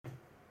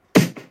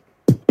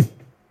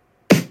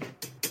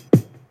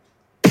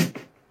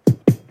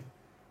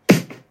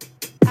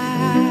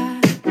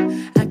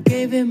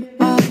gave him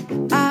all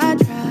I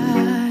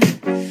tried,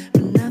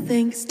 but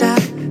nothing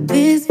stopped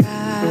this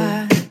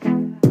fight.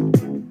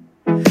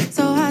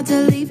 So hard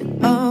to leave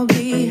it all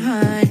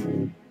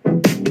behind.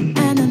 And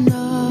I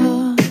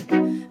know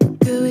the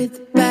good with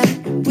the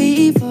bad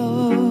we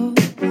fall.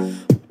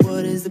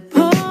 What is the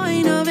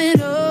point of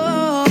it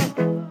all?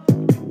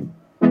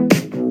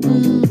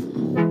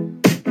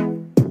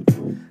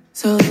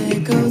 So there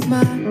goes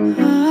my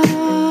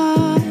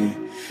heart.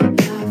 I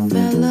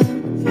fell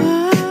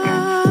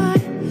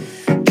apart,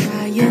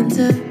 trying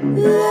to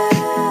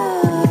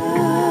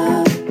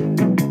love.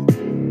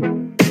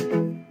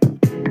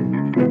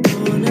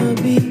 Wanna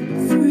be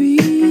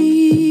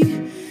free,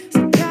 so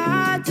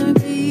God to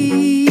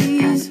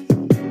please.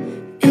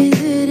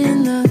 Is it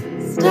in the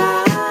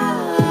stars?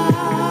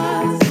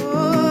 Oh.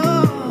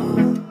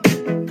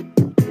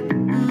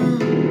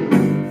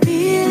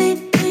 Feel it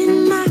in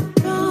my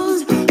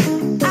bones. Oh,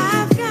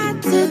 I've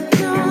got to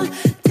know.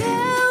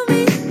 Tell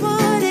me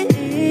what it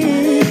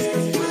is.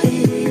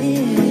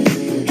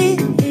 It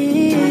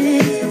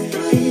is.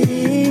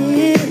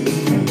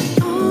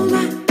 On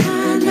my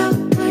mind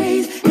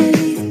always, at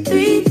least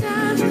 3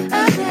 times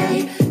a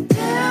day.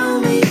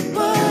 Tell me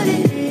what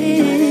it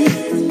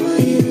is.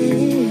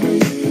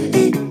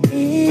 It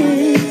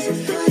is.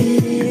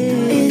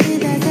 Is it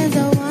that sense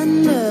of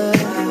wonder?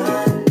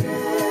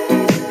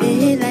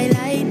 It like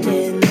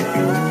lightning.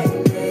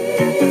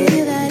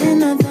 Feel that in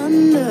the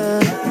thunder.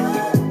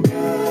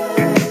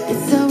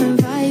 It's so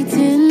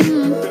inviting.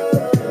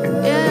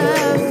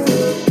 Yeah.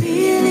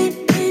 Feel it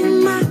in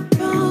my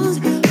bones.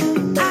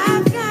 Oh,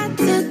 I've got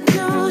to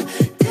know.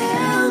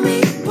 Tell me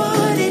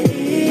what it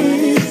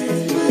is.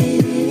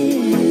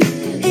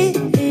 It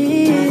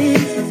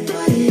is.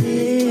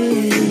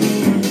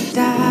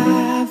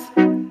 Dive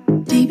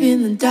deep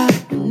in the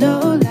dark,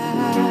 no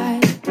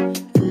light,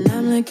 and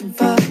I'm looking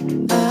for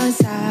a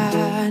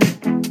sign.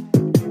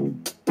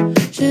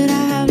 Should I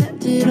have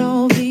left it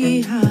all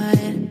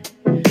behind?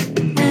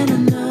 And I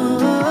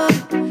know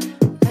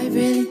life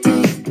really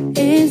takes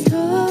its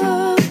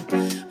toll.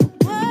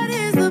 But what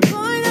is the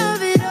point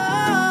of it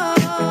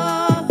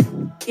all?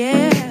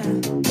 Yeah.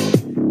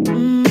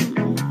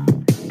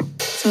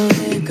 So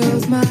there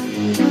goes my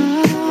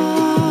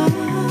heart.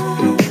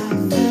 I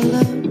fell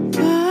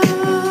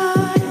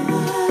apart,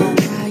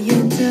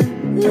 trying to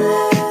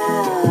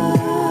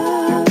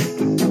love.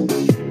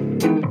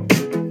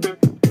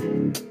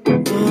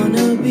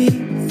 Wanna be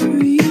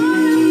free,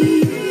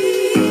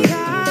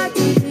 got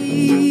to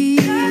please.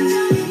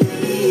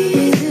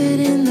 Is it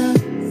in the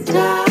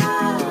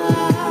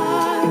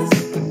stars?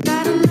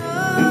 Gotta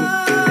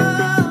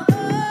know.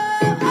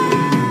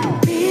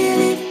 Feel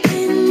it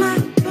in my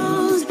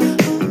bones.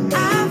 Oh,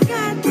 I've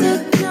got to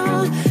know.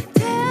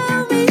 Tell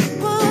me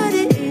what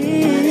it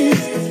is.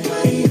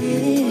 It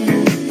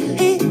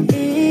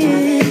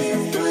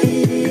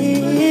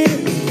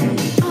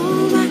is.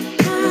 On my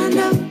mind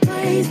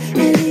always,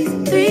 at least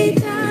 3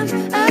 times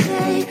a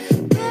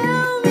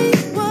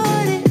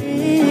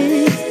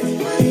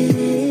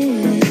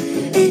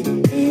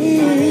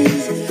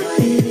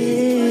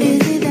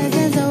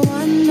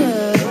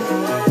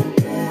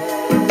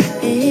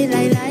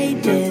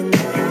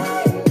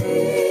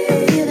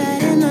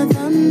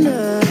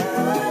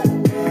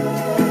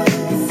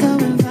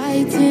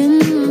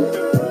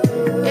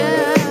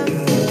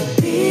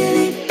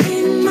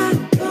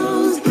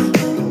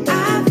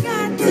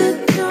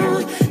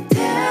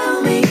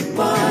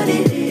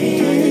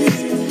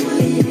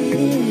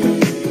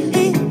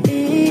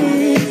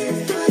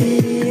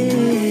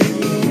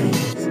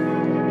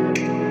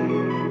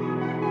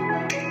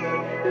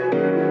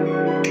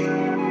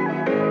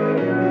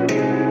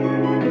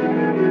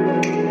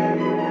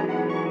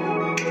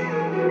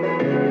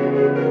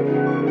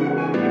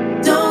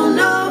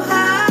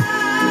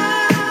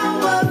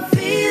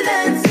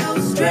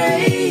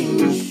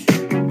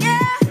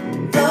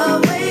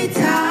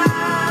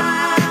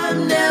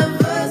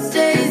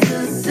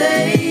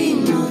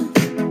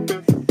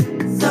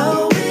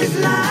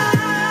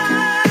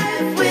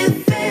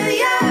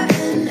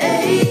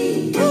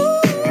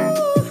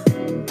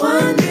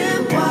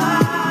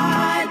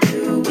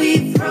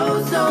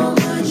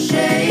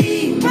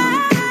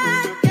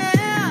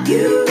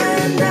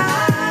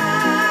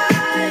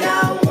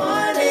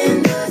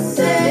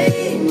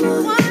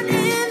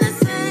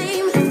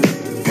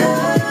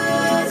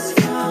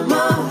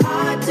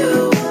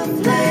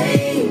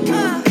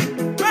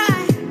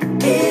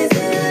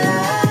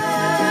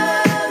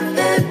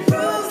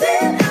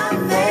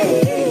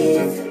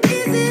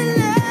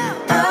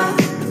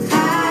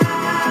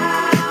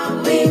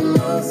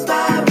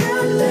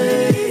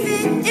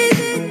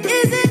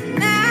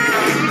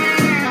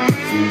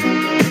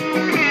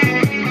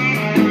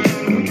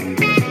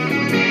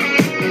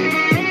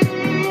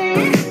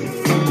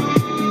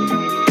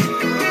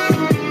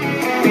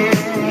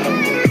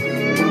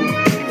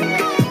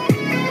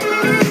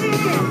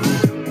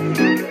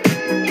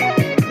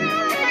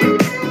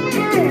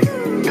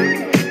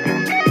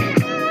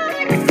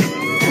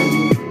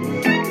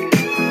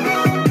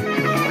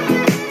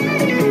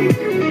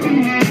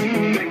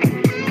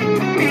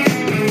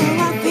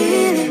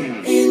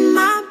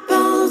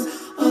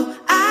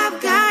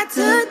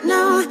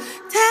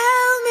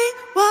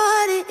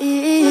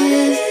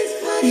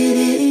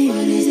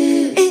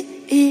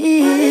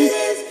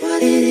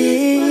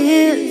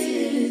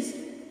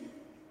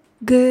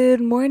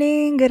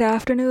good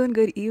afternoon,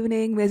 good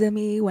evening, mes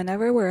amis,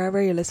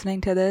 wherever you're listening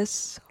to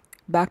this.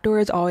 Back door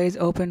is always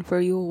open for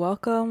you.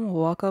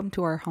 Welcome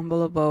to our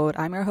humble abode.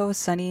 I'm your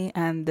host, Sunny,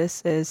 and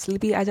this is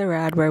Sleepy as a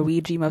Rat, where we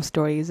dream of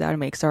stories that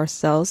makes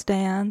ourselves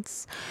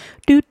dance.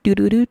 Do do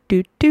do do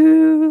do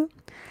do.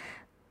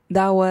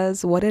 That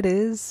was What It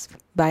Is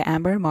by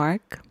Amber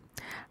Mark.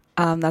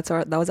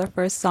 That was our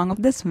first song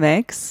of this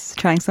mix.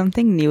 Trying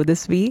something new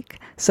this week.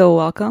 So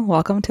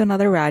welcome to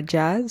another Rad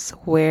Jazz,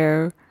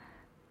 where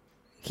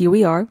here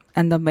we are,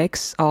 and the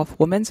mix of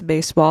women's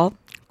baseball,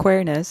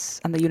 queerness,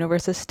 and the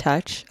universe's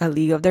touch, a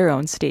league of their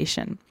own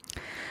station.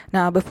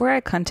 Now, before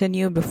I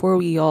continue, before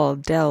we all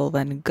delve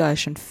and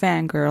gush and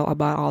fangirl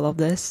about all of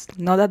this,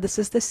 know that this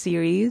is the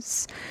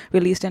series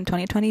released in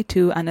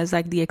 2022 and is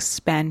like the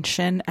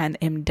expansion and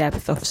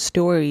in-depth of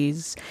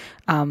stories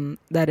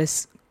that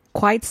is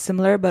quite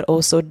similar but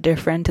also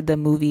different to the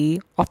movie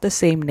of the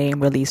same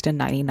name released in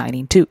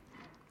 1992.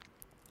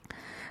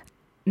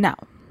 Now,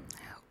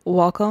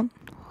 welcome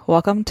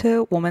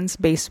to Women's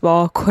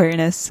Baseball,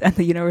 Queerness, and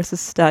the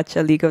Universe's Touch,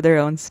 a league of their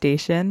own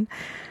station.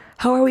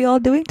 How are we all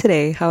doing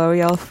today? How are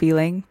we all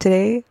feeling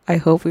today? I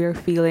hope we are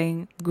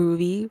feeling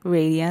groovy,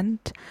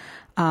 radiant.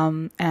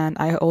 And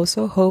I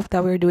also hope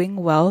that we're doing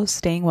well,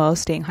 staying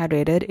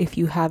hydrated. If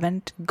you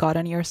haven't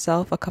gotten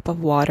yourself a cup of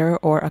water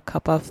or a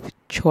cup of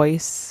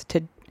choice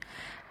to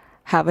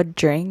have a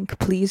drink,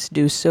 please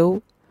do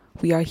so.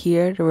 We are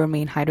here to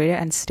remain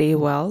hydrated and stay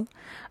well.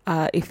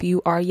 If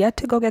you are yet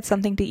to go get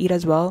something to eat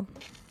as well,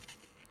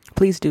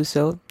 please do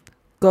so.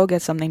 Go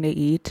get something to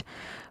eat.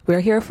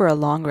 We're here for a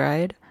long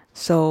ride,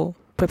 so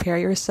prepare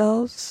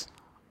yourselves,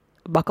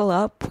 buckle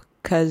up,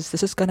 because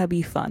this is gonna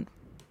be fun.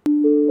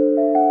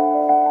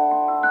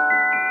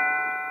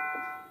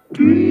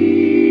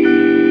 Dream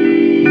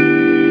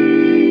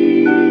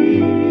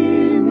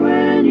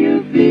when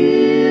you're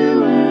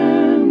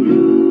feeling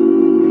blue.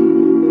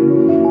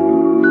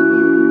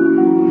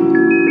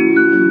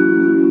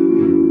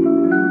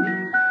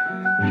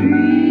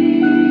 Dream,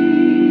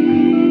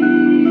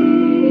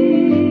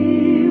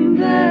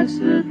 that's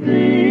the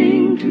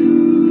thing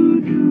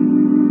to do.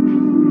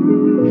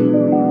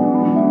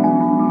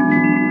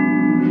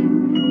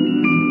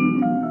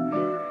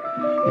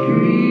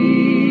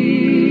 Dream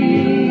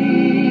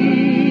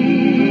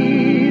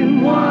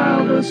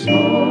while the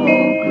smoke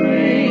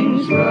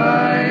rings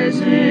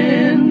rise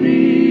in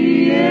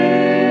the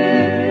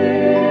air.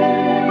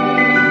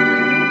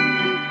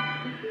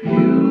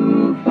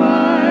 You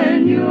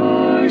find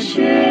your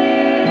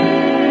share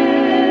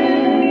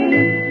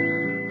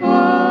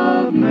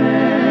of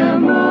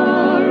memories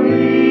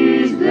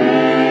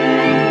there.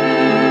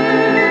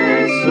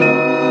 So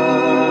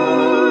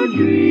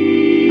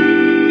dream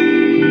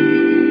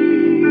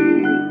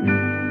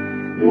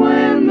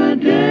when the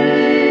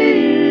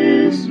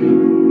day is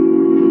through.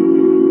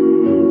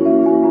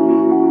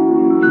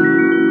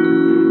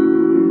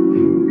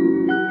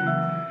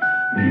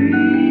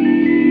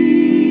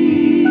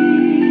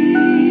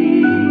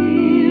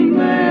 Dream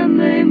and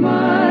they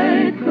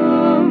might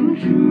come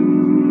true.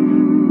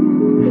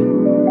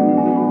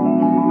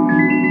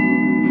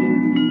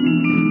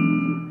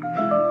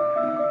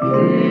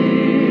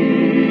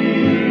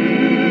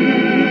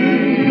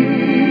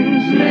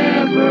 Things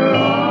never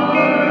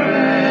are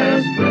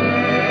as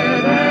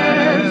bad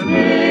as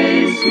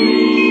they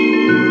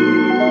seem.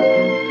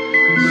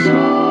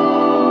 So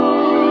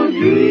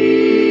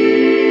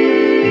dream,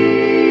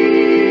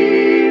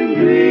 dream,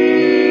 dream.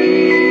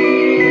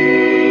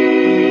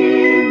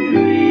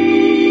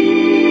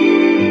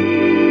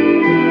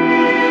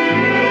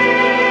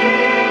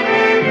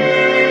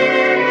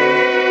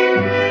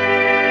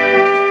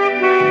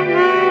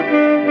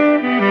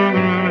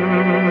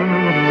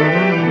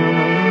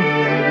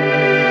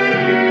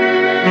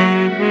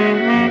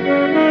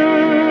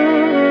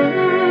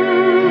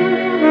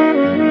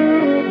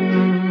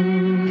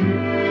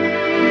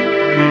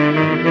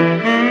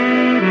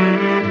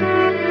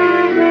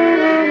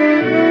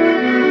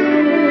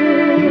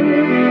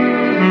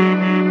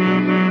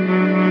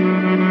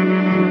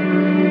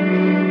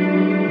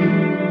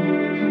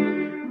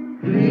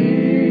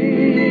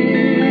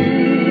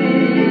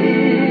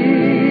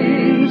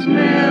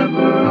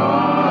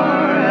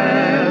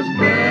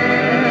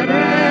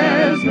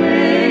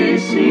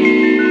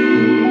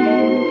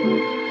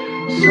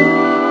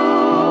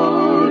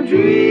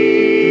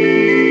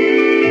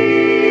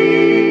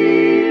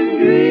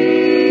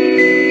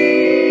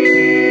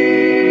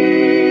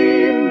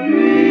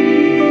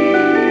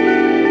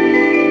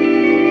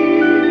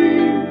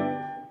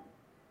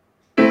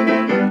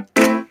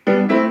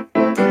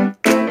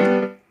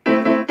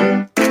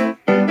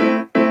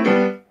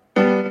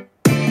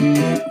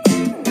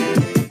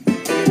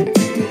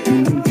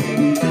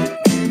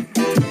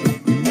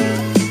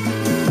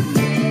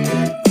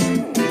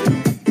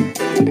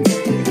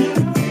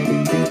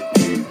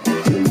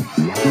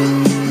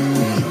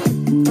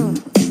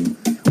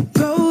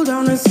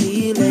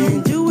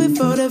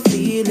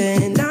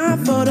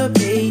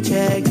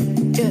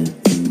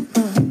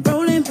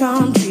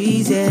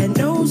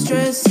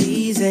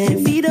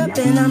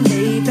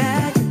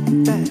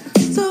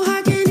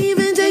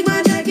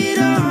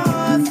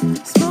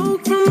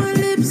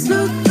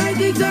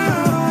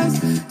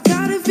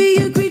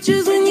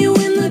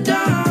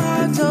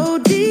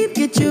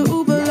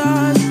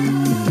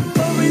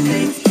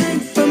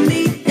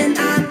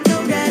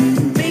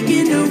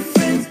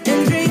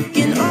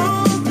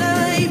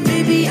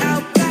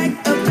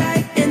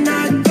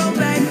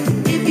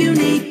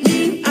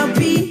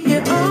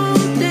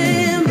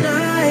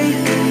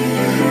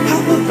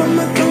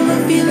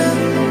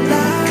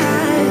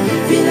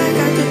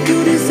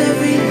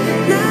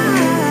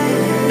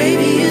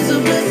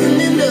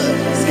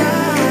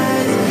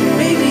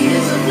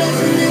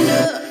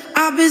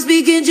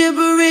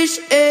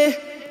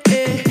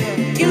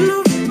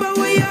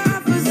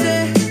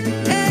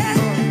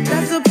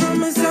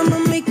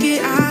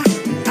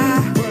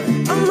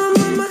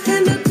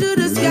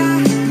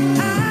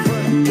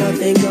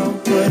 nothing gon'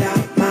 put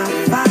out my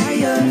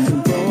fire.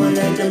 Go and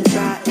let them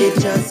try it,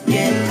 just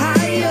get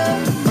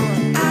higher.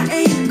 I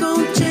ain't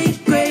gon'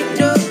 change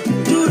grade up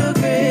to the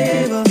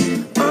grave.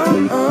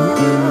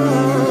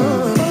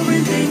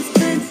 Foreign things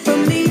meant for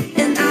me,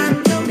 and I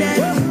know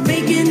that.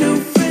 Making new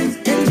friends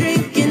and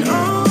drinking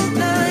all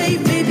night.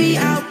 Maybe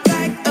I'll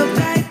pack a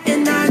bag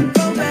and I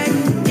go back.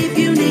 If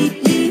you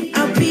need me,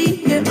 I'll be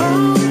here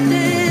all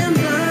damn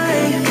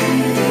night.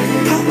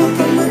 Hop up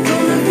on my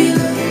phone and feel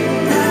alive.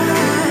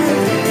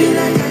 Feel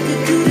like I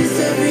could do this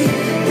every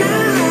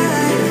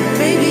night.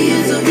 Maybe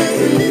it's a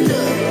blessing in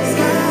the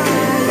sky.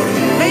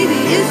 Maybe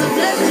it's a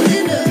blessing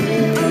in the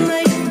all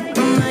night,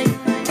 all night,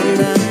 all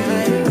night, all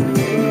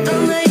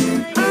night,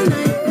 all night, all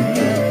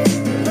night,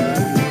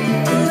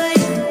 all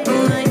night,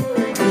 all night, all night,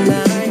 all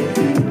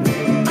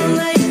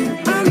night,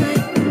 all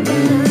night.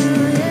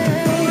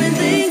 Pouring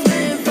things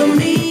meant for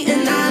me,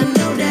 and I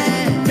know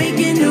that.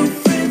 Making new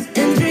friends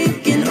and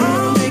drinking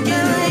all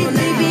night.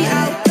 Maybe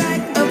I'll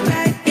pack a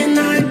bag and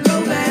I go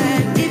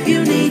back. If you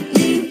need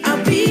me,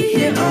 I'll be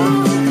here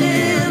all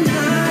damn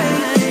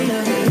night.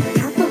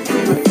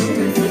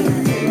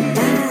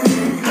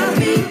 I'll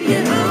be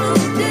here all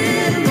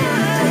damn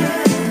night.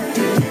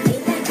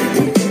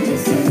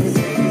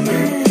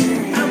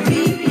 I'll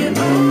be here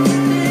all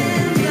damn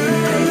night.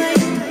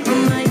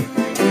 All night,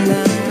 all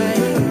night,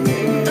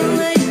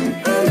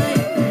 all night, all night, all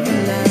night,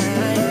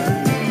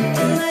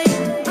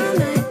 all night, all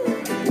night,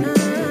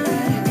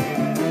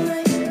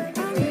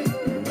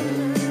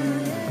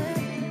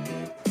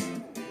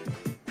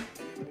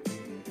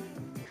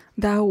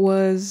 That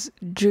was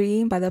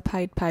Dream by the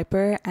Pied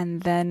Piper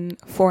and then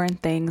Foreign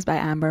Things by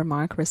Amber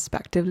Mark,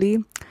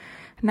 respectively.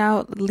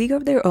 Now, League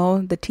of Their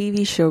Own, the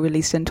TV show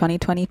released in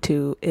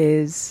 2022,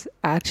 is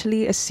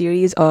actually a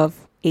series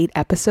of 8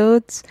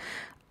 episodes.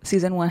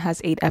 Season 1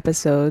 has 8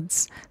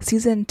 episodes.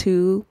 Season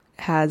 2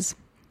 has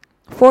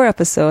 4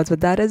 episodes,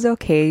 but that is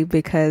okay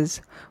because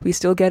we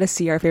still get to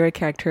see our favorite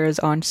characters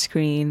on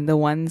screen, the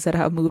ones that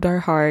have moved our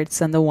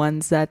hearts and the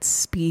ones that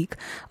speak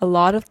a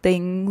lot of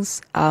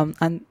things,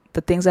 and the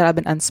things that have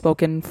been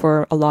unspoken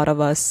for a lot of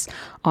us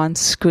on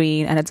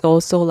screen. And it's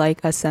also like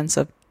a sense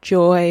of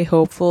joy,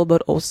 hopeful,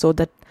 but also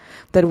that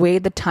way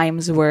the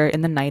times were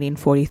in the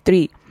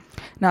 1943.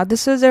 Now,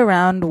 this is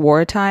around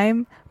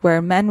wartime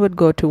where men would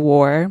go to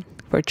war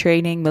for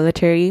training,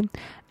 military,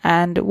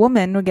 and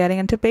women were getting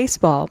into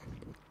baseball,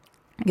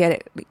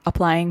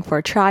 applying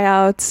for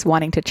tryouts,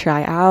 wanting to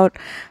try out,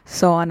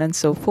 so on and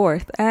so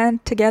forth.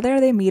 And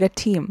together they meet a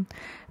team.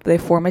 They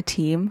form a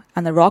team,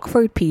 and the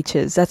Rockford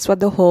Peaches, that's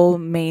what the whole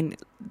main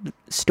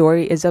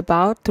story is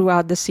about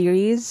throughout the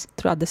series,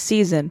 throughout the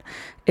season,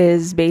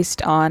 is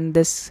based on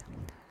this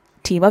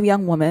team of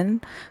young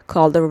women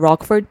called the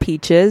Rockford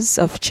Peaches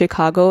of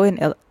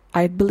Chicago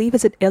I believe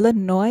it's in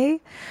Illinois,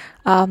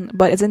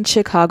 but it's in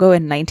Chicago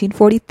in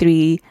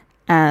 1943.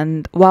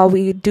 And while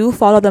we do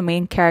follow the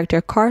main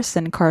character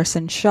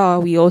Carson Shaw,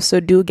 we also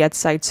do get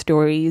side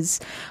stories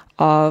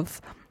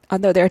of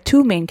there are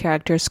 2 main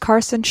characters,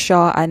 Carson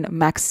Shaw and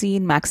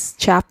Maxine Max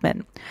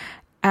Chapman.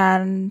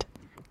 And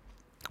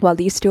while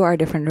these 2 are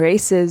different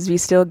races, we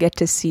still get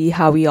to see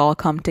how we all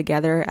come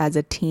together as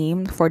a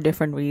team for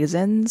different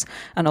reasons,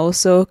 and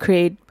also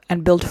create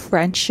and build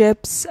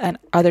friendships and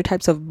other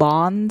types of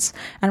bonds,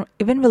 and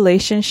even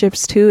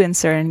relationships too in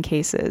certain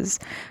cases.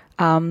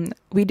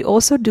 We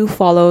also do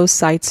follow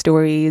side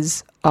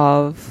stories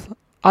of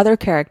other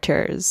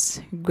characters,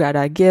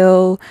 Greta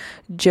Gill,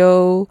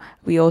 Joe.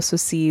 We also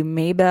see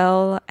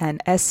Maybelle and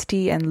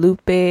Esty and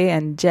Lupe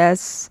and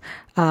Jess.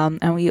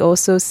 And we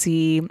also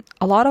see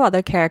a lot of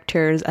other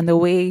characters, and the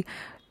way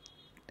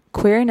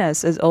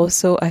queerness is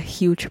also a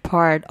huge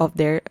part of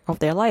their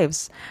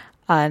lives.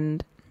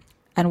 And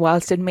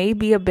whilst it may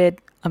be a bit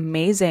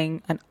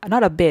amazing, and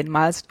not a bit,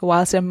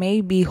 whilst it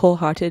may be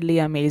wholeheartedly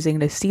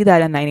amazing to see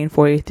that in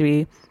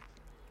 1943,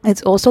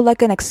 it's also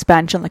like an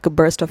expansion, like a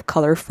burst of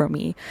color for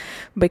me,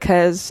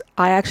 because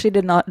I actually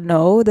did not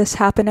know this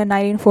happened in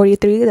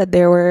 1943, that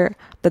there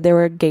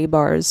were gay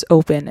bars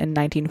open in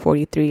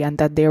 1943, and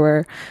that there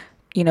were,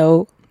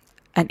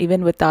 and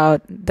even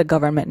without the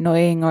government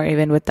knowing, or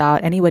even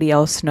without anybody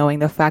else knowing,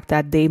 the fact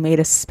that they made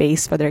a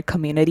space for their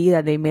community,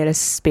 that they made a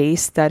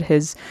space that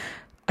is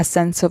a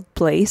sense of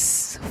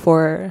place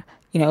for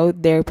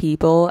their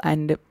people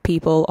and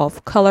people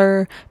of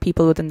color,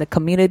 people within the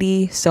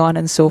community, so on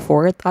and so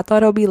forth. I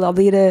thought it would be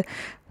lovely to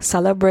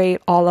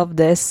celebrate all of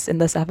this in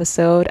this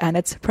episode, and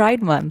it's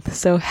Pride Month,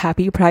 so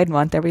happy Pride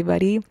Month,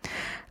 everybody.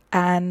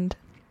 And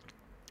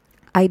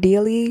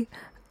ideally,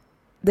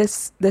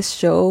 this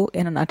show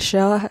in a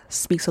nutshell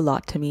speaks a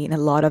lot to me in a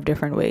lot of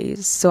different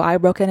ways. So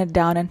I've broken it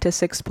down into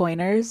 6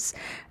 pointers,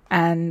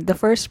 and the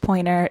first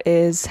pointer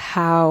is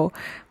how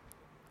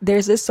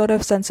there's this sort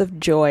of sense of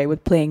joy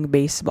with playing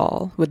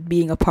baseball, with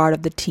being a part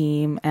of the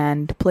team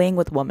and playing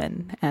with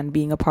women, and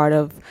being a part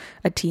of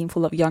a team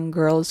full of young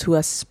girls who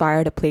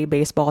aspire to play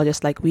baseball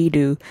just like we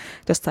do,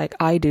 just like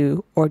I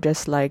do, or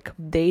just like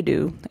they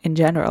do in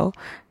general.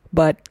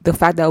 But the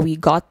fact that we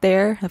got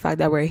there, the fact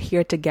that we're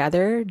here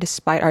together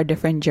despite our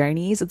different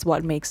journeys, it's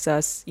what makes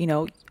us,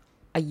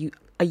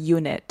 a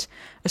unit,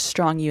 a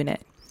strong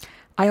unit.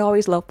 I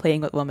always love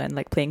playing with women,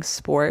 like playing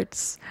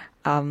sports.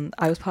 I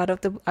was part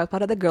of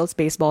the girls'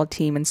 baseball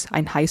team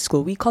in high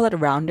school. We call it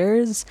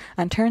rounders,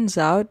 and turns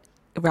out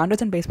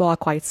rounders and baseball are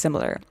quite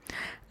similar.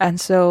 And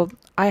so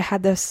I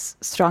had this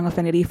strong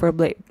affinity for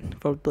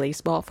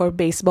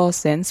baseball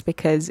since,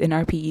 because in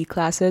our PE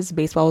classes,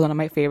 baseball was one of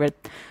my favorite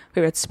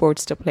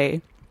sports to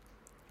play,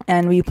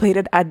 and we played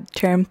it at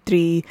term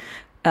three,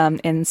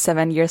 in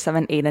year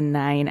seven, eight, and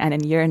nine. And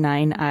in year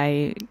nine,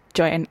 I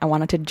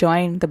wanted to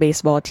join the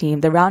baseball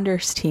team, the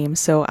Rounders team.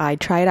 So I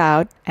tried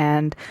out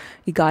and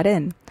we got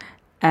in.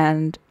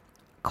 And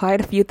quite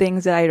a few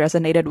things that I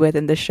resonated with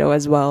in the show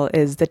as well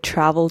is the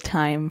travel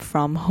time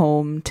from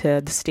home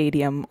to the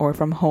stadium, or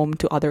from home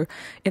to other,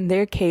 in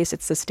their case,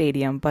 it's the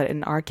stadium, but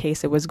in our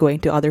case, it was going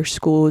to other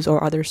schools,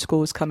 or other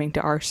schools coming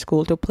to our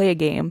school to play a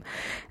game.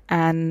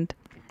 And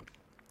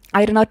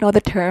I do not know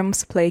the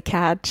terms play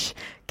catch,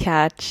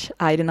 catch.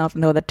 I do not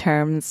know the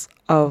terms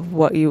of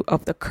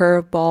of the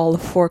curveball,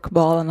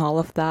 forkball, and all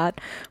of that.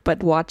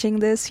 But watching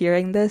this,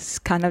 hearing this,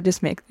 kind of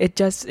it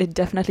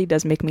definitely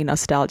does make me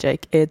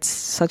nostalgic. It's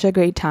such a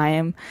great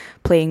time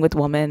playing with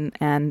women,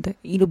 and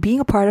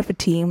being a part of a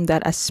team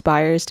that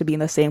aspires to be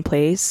in the same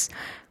place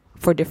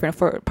for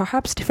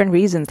perhaps different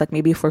reasons, like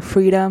maybe for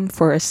freedom,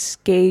 for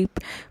escape,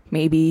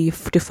 maybe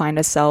to find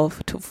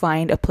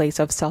a place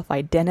of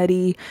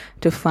self-identity,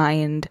 to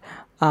find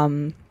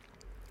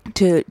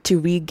to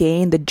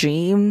regain the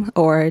dream,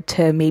 or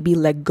to maybe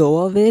let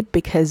go of it,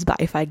 because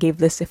if I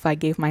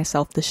gave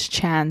myself this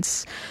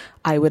chance,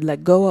 I would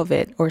let go of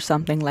it, or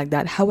something like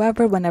that.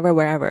 However, whenever,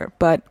 wherever.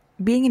 But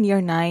being in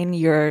year nine,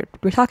 we're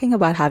talking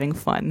about having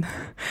fun.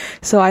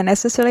 So I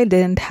necessarily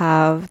didn't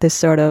have this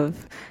sort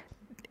of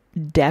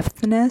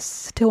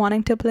depthness to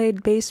wanting to play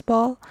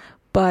baseball,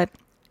 but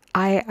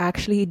I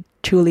actually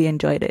truly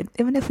enjoyed it.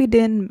 Even if we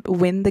didn't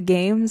win the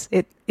games,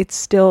 it's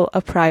still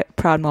a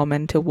proud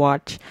moment to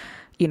watch,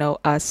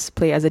 us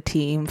play as a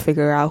team,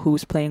 figure out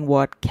who's playing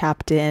what,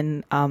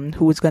 captain,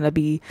 who's gonna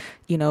be,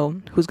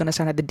 who's gonna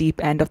stand at the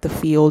deep end of the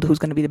field, who's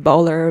gonna be the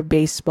bowler,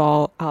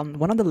 baseball.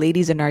 One of the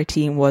ladies in our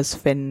team was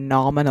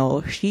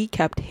phenomenal. She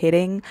kept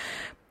hitting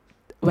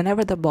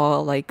whenever the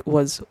ball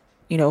was,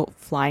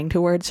 flying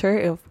towards her.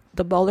 If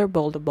the bowler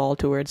bowled the ball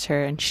towards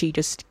her, and she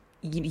just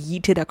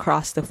yeeted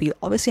across the field.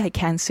 Obviously, I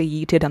can't say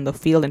yeeted on the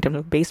field in terms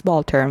of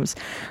baseball terms,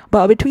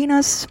 but between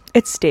us,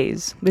 it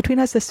stays. Between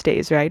us, it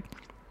stays, right?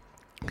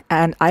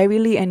 And I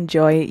really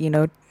enjoy,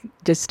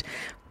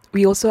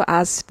 we also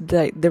asked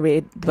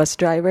the bus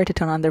driver to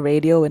turn on the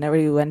radio whenever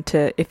we went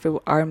to,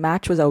 our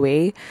match was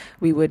away,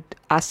 we would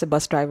ask the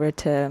bus driver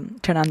to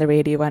turn on the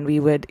radio, and we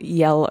would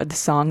yell the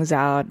songs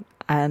out,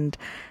 and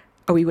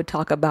or we would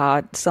talk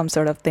about some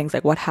sort of things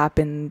like what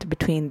happened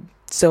between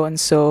so and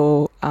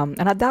so. And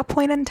at that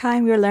point in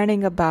time, we were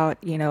learning about,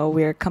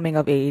 we're coming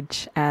of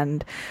age,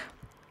 and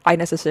I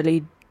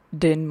necessarily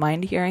didn't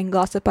mind hearing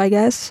gossip, I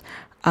guess.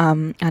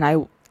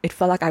 It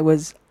felt like I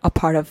was a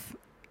part of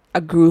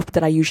a group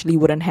that I usually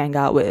wouldn't hang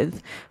out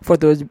with for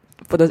those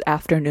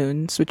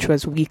afternoons, which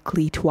was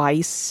weekly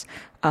twice,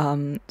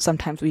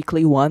 sometimes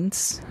weekly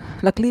once.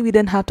 Luckily, we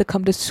didn't have to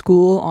come to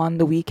school on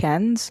the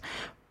weekends,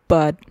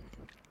 but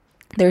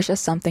there's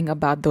just something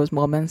about those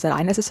moments that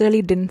I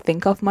necessarily didn't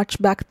think of much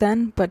back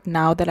then, but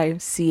now that I'm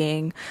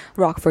seeing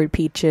Rockford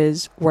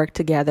Peaches work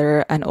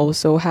together and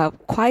also have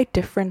quite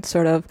different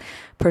sort of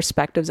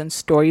perspectives and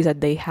stories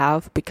that they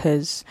have,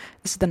 because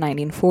this is the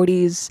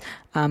 1940s,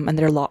 and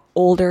they're a lot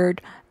older,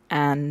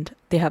 and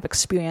they have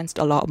experienced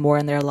a lot more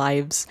in their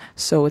lives.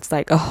 So it's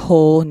like a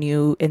whole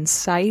new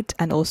insight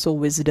and also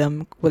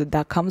wisdom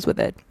that comes with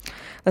it.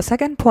 The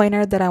second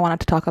pointer that I wanted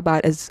to talk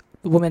about is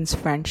women's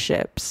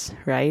friendships,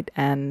 right?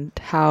 And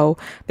how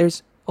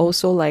there's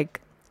also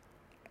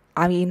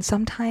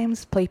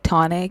sometimes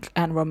platonic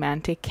and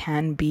romantic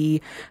can be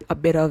a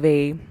bit of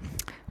a,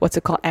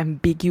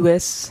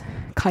 ambiguous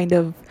kind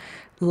of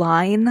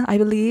line, I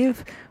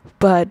believe.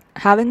 But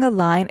having a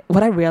line,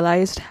 what I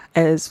realized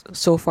is,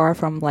 so far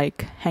from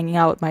hanging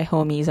out with my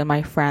homies and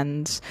my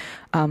friends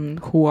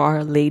who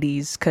are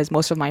ladies, because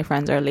most of my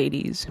friends are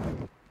ladies,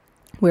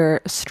 we're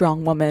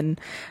strong women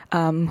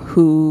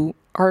who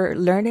are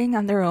learning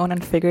on their own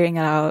and figuring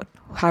out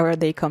how are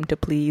they come to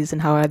please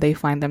and how are they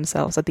find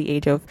themselves at the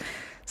age of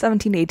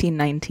 17, 18,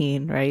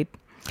 19, right?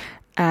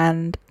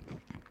 And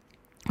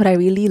what I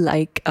really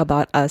like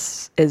about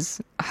us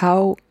is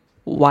how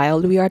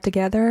wild we are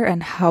together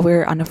and how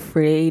we're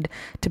unafraid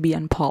to be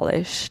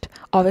unpolished.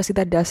 Obviously,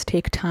 that does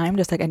take time,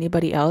 just like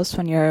anybody else.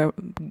 When you're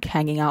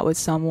hanging out with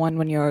someone,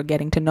 when you're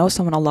getting to know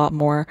someone a lot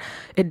more,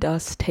 it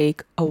does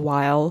take a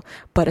while.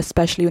 But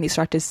especially when you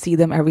start to see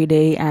them every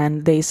day,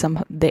 and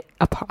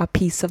a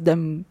piece of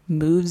them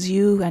moves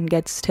you and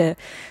gets to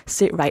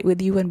sit right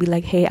with you and be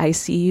like, "Hey, I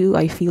see you,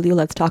 I feel you.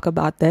 Let's talk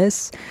about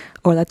this,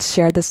 or let's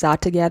share this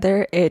out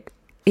together." It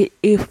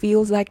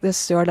feels like this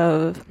sort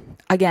of,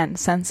 again,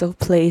 sense of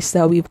place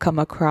that we've come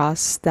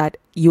across, that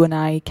you and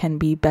I can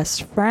be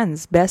best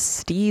friends,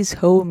 besties,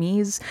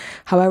 homies,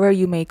 however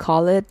you may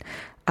call it.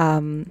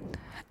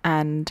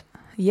 And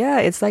Yeah,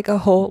 it's like a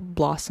whole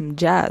blossom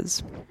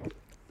jazz.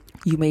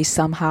 You may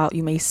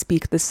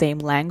speak the same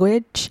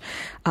language,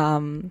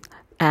 um,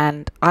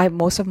 and I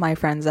most of my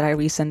friends that I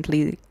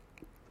recently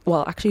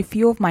well, actually,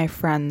 few of my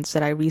friends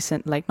that I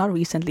not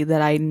recently,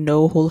 that I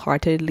know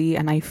wholeheartedly,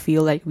 and I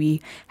feel like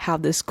we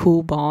have this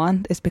cool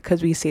bond, is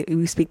because we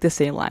speak the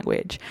same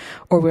language,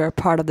 or we're a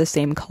part of the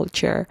same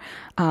culture.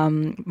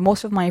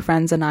 Most of my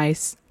friends and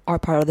are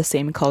part of the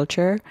same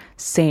culture,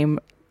 same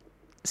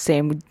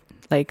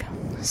like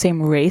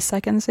same race, I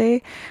can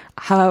say.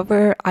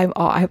 However,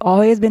 I've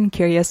always been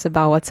curious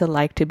about what's it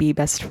like to be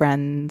best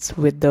friends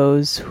with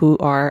those who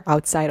are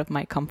outside of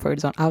my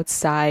comfort zone,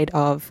 outside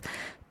of,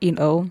 you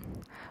know,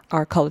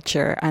 our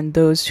culture, and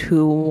those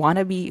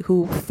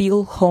who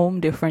feel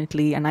home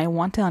differently. And I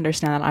want to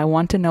understand that. I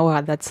want to know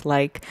how that's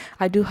like.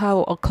 I do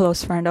have a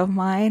close friend of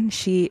mine.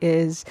 She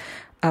is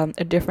in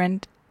a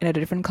different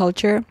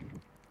culture,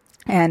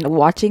 and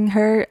watching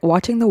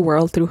the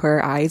world through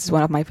her eyes is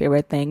one of my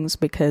favorite things,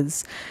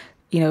 because,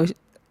 you know,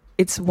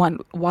 it's one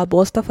while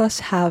both of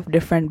us have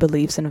different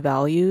beliefs and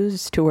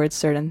values towards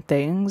certain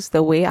things,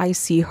 the way I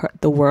see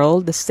the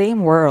world, the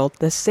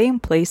same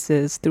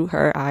places through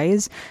her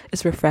eyes,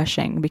 is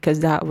refreshing,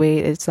 because that way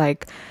it's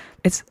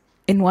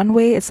in one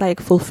way it's like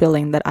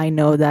fulfilling, that I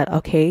know that,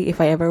 okay,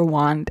 if I ever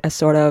want a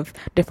sort of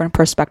different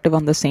perspective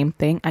on the same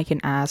thing, I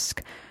can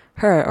ask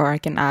her, or I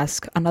can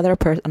ask another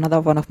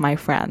one of my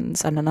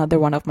friends, and another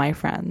one of my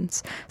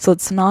friends. So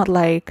it's not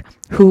like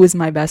who is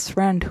my best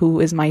friend,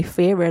 who is my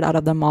favorite out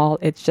of them all.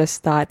 It's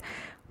just that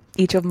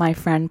each of my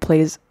friend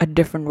plays a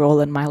different role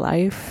in my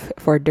life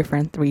for a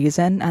different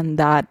reason, and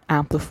that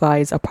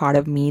amplifies a part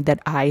of me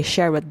that I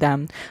share with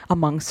them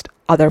amongst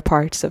other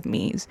parts of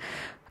me.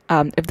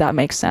 If that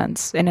makes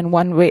sense. And in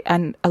one way,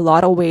 and a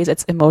lot of ways,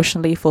 it's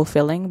emotionally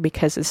fulfilling,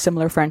 because it's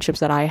similar friendships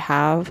that I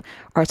have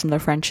are similar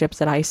friendships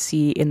that I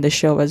see in the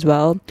show as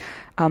well.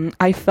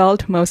 I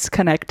felt most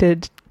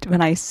connected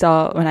when I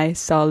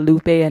saw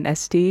Lupe and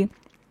Esti,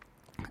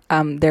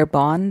 their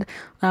bond.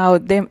 Now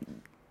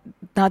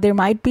there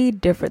might be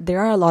different. There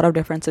are a lot of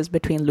differences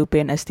between Lupe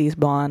and Esti's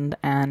bond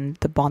and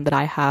the bond that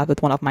I have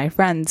with one of my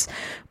friends,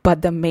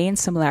 but the main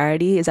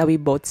similarity is that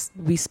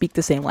we speak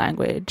the same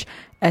language.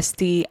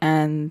 Esti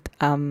and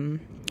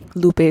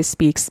Lupe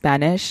speak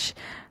Spanish.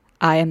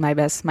 I and my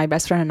best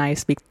friend and I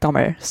speak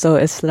Tamil. So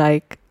it's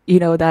like, you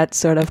know, that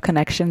sort of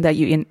connection that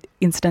you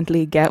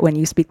instantly get when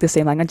you speak the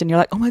same language, and you're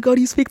like, oh my god,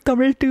 you speak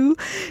Tamil too,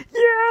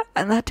 yeah.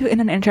 And that too, in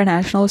an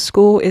international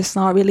school, is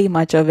not really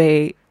much of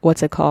a,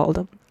 what's it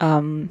called,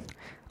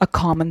 a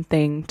common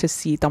thing to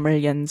see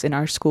Tamilians in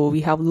our school.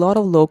 We have a lot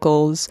of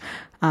locals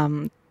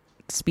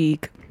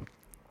speak,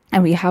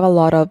 and we do have a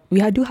lot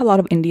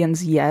of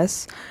Indians,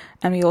 yes,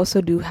 and we also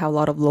do have a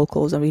lot of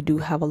locals, and we do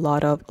have a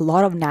lot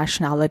of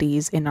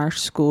nationalities in our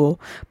school.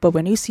 But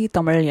when you see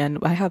Tamilian,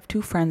 I have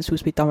two friends who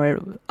speak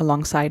Tamil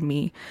alongside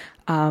me,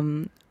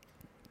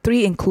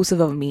 three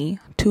inclusive of me,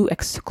 two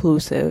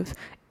exclusive,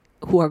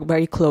 who are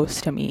very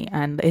close to me,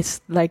 and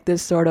it's like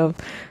this sort of,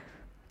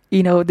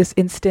 you know, this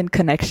instant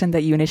connection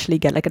that you initially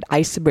get, like an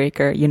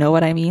icebreaker, you know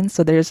what I mean?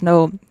 So there's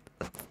no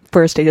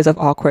first stages of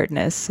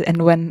awkwardness.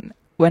 And when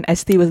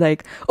Esti was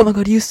like, oh my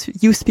god, you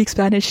speak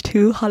Spanish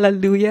too,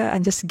 hallelujah,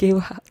 and just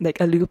gave like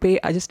a Lupe,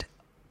 I just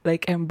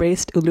like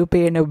embraced Lupe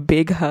in a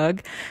big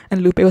hug,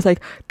 and Lupe was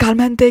like,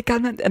 calmante,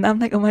 and I'm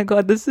like, oh my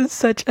god, this is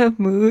such a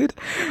mood.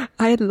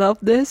 I love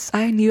this.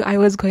 I knew I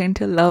was going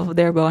to love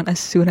their bond as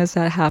soon as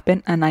that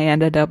happened, and I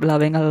ended up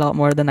loving a lot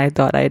more than I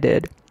thought I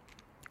did.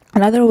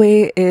 Another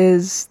way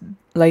is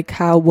like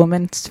how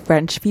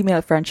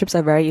female friendships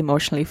are very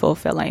emotionally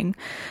fulfilling.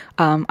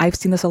 I've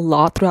seen this a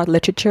lot throughout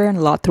literature and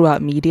a lot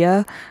throughout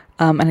media.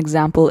 An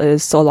example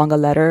is So Long a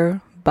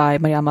Letter by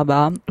Mariam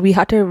Abba. We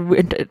had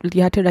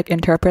to like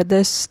interpret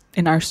this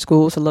in our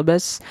school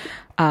syllabus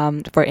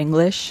for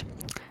English.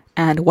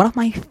 And one of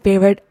my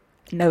favorite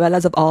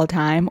novellas of all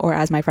time, or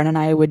as my friend and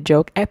I would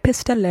joke,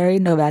 epistolary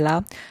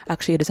novella.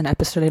 Actually, it is an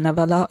epistolary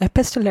novella.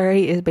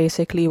 Epistolary is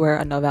basically where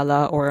a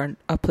novella or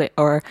a play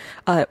or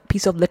a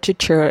piece of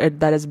literature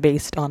that is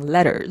based on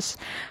letters,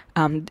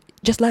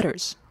 just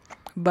letters.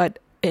 But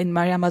in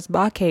Mariam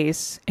Asba's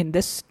case, in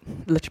this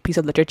piece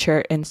of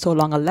literature, in So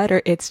Long a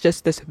Letter, it's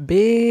just this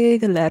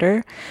big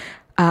letter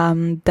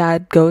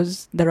that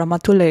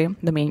Ramatule,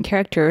 the main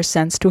character,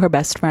 sends to her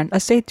best friend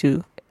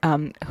Asetu,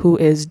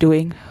 who's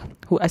doing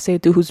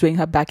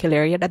her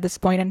baccalaureate at this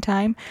point in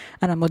time,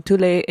 and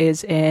Amatule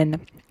is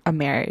in a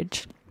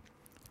marriage,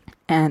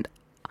 and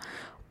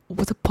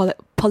with a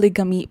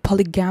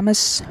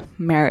polygamous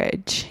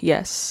marriage,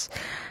 yes.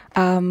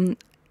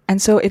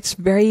 And so it's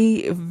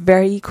very,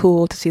 very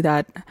cool to see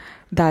that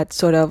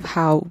sort of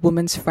how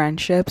women's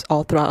friendships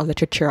all throughout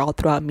literature, all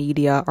throughout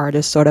media, are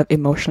this sort of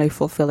emotionally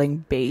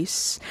fulfilling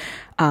base.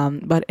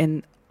 But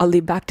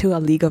back to A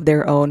League of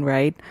Their Own,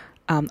 right?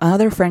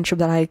 Another friendship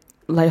that I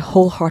like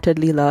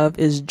wholeheartedly love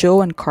is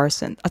Joe and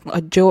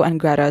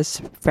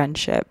Greta's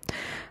friendship.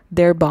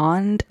 their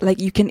bond,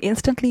 like you can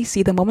instantly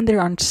see the moment they're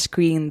on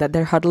screen that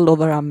they're huddled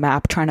over a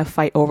map trying to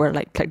fight over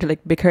like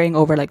bickering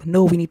over like,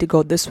 no, we need to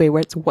go this way,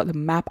 where's what the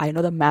map, I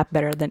know the map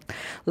better than,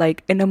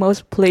 like in the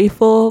most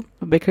playful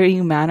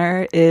bickering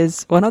manner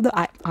is one of the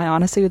I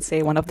honestly would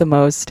say one of the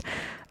most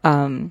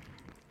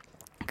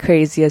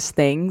craziest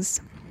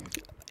things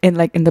in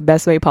the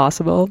best way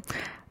possible.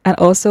 And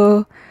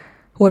also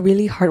what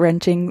really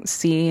heart-wrenching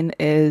scene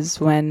is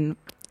when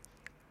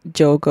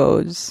Joe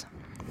goes.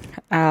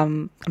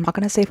 I'm not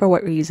gonna say for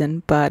what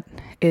reason, but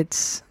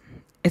it's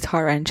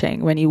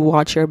heart-wrenching when you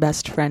watch your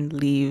best friend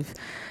leave.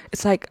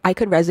 It's like I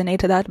could resonate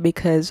to that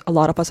because a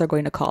lot of us are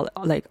going to college,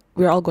 like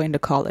we're all going to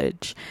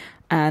college,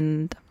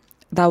 and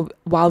that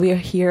while we are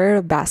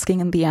here basking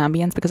in the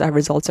ambience because our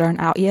results aren't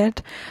out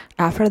yet,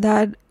 after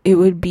that it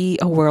would be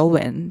a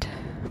whirlwind.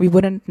 We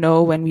wouldn't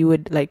know when we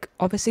would, like,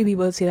 obviously we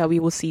will say that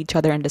we will see each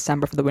other in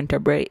December for the winter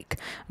break.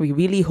 We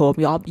really hope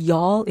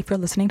y'all, if you're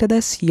listening to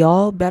this,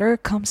 y'all better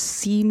come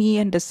see me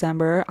in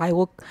December. I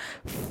will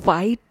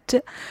fight.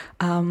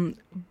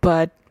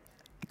 But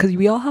because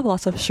we all have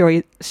lots of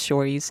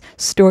stories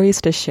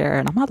to share,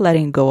 and I'm not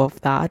letting go of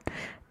that.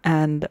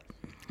 And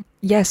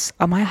yes,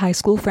 my high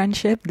school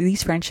friendship,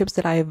 these friendships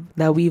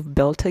that we've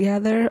built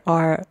together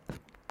are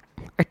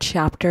a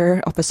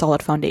chapter of a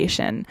solid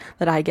foundation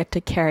that I get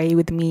to carry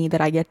with me,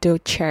 that I get to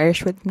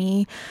cherish with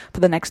me for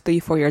the next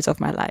 3-4 years of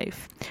my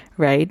life,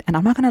 right? And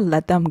I'm not gonna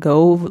let them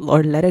go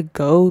or let it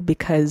go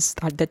because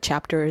the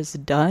chapter is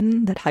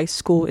done, that high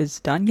school is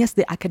done. Yes,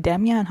 the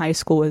academia in high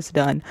school is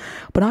done,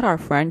 but not our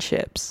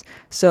friendships.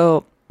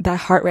 So that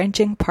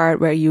heart-wrenching part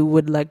where you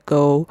would let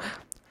go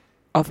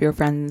of your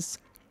friends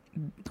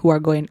who are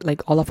going,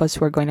 like all of us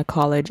who are going to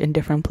college in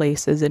different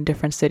places, in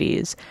different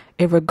cities,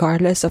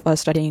 regardless of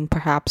us studying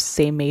perhaps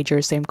same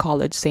major, same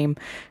college, same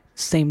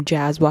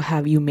jazz, what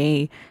have you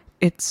may,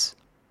 it's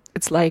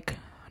like,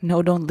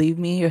 no, don't leave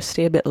me or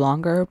stay a bit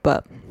longer,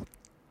 but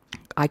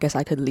I guess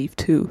I could leave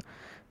too,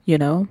 you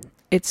know?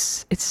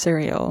 It's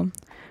surreal.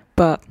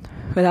 But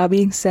with that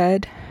being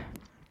said,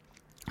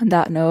 on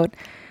that note,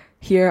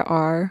 here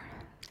are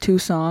 2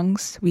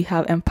 songs. We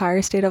have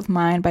Empire State of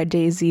Mind by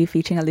Jay-Z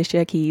featuring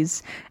Alicia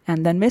Keys,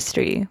 and then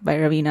Mystery by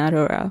Ravina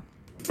Arora.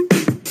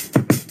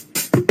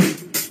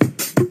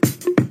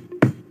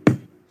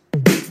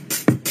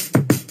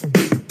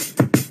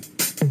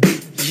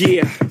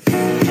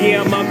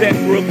 Yeah, I'm out at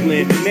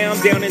Brooklyn. Now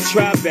I'm down in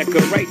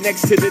Tribeca, right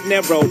next to the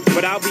Narrow.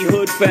 But I'll be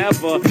hood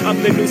forever.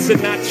 I'm the new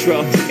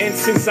Sinatra. And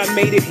since I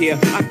made it here,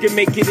 I can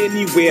make it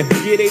anywhere.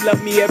 Yeah, they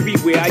love me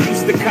everywhere. I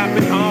used to cop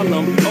in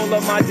Harlem. All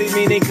of my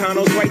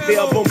Dominicanos right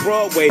there up on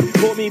Broadway.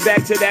 Pulled me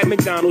back to that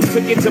McDonald's.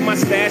 Took it to my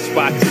stash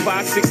spot,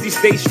 560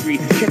 State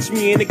Street. Catch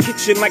me in the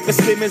kitchen like a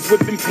Simmons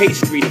whipping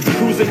pastry.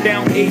 Cruising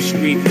down A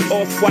Street,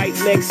 off-white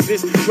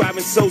Lexus.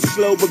 Driving so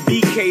slow, but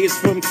BK is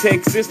from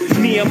Texas.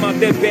 Me, I'm out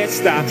there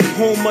Bed-Stuy,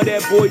 home of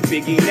that boy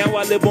Biggie. Now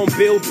I live on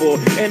Billboard,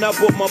 and I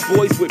brought my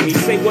boys with me.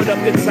 Say what up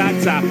to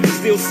Tata,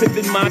 still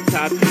sipping my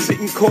top.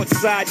 Sitting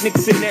courtside,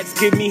 Knicks and Nets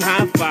give me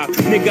high five.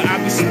 Nigga,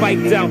 I be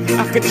spiked out,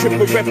 I could trip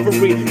a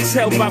referee.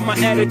 Tell by my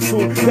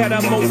attitude that I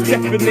most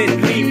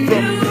definitely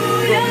from.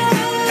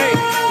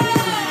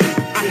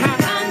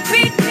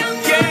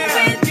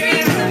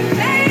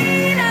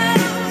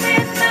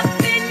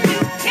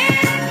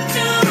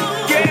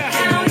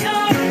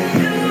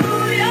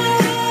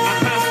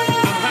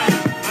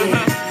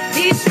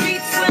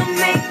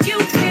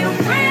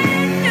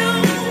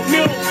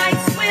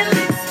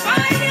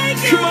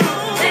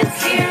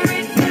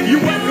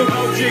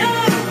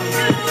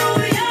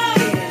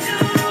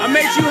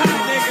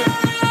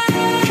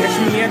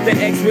 The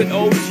X with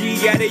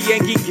OG at a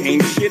Yankee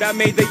game. Shit, I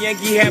made the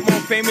Yankee hat more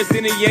famous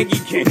than a Yankee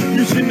can.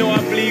 You should know I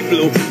bleed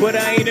blue, but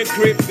I ain't a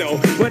crypto.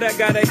 But I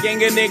got a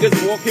gang of niggas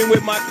walking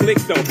with my click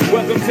though.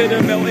 Welcome to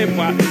the melting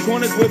pot.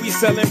 Corners where we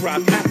selling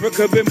rock.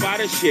 Africa been by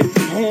the shit.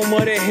 Home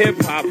of the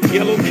hip hop.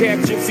 Yellow cap,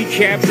 gypsy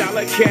cap,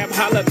 dollar cap,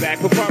 holla back.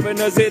 For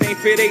foreigners it ain't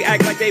fair. They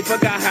act like they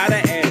forgot how to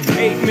act.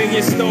 8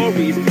 million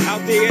stories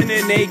out there in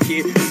the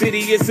naked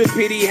city. It's a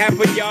pity half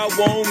of y'all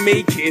won't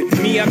make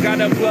it. Me, I got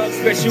a plug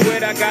special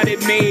ed, I got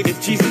it made.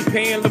 If Jesus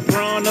paying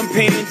LeBron, I'm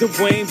paying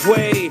Dwayne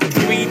Wade.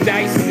 3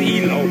 dice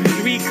CeeLo,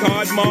 3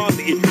 card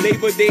Marley.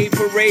 Labor Day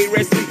parade,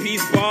 rest in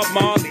peace Bob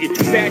Marley.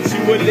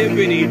 Statue of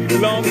Liberty,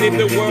 long live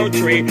the World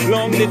Trade,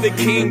 long live the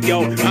King,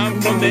 yo. I'm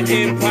from the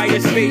Empire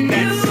State,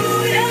 that's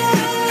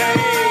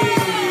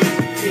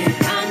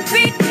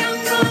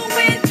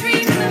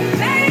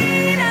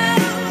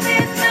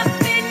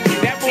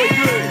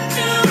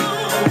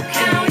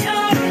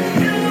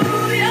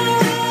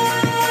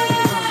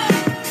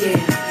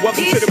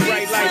welcome to the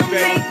bright light,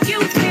 baby. Make you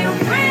feel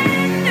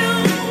brand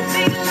new.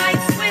 Big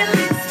lights will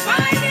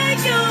inspire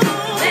you.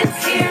 Let's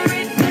hear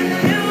it for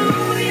New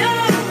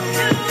York,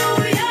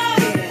 New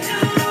York,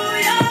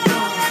 New York.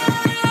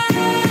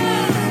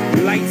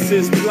 lights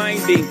is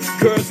blinding.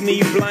 Girls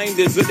need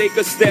blinders so they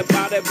could step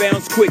out of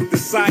bounds quick. The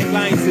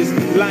sidelines is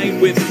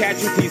lined with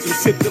casualties who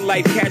sip the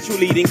life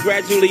casually, then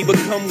gradually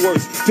become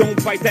worse.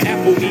 Don't bite the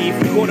apple eve.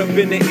 Caught up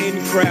in the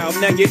in crowd,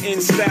 now you're in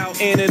style.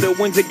 And in the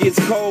winter gets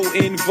cold,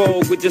 in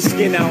vogue with your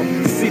skin out.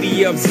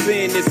 City of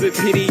sin, it's a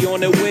pity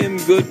on a whim.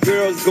 Good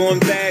girls going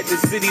bad, the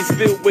city's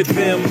filled with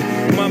them.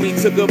 Mommy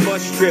took a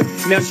bus trip,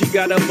 now she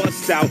got a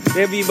bust out.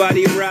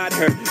 Everybody ride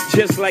her,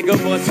 just like a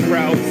bus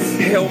route.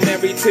 Hail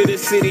Mary to the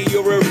city,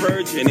 you're a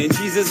virgin. And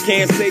Jesus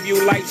can't save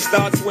you, life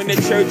starts when the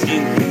church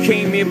in.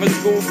 Came here for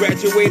school,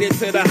 graduated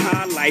to the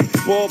highlight.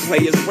 Ball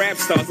players, rap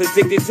stars,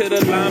 addicted to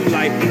the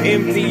limelight.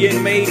 Empty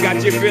in May,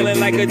 got you feeling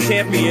like a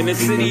champion. The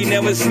city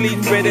never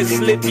sleeps, better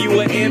slip you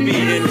an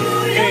ambient.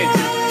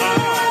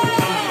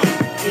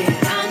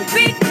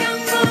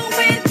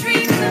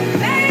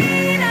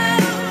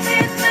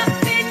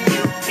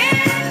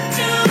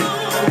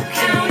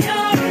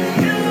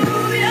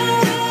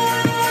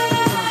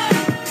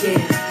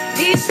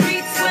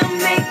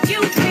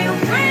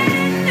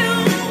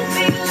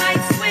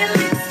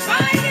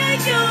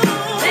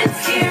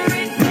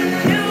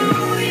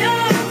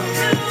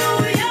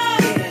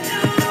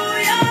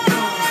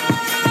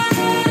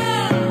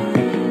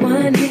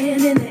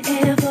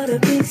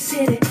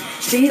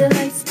 Street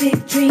lights,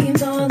 big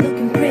dreams, all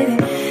looking pretty.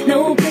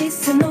 No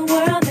place in the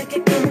world that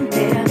could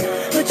compare.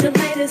 Put your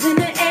lighters in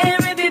the air,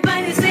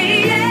 everybody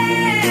say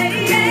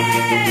yeah,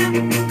 yeah.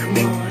 Come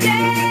on,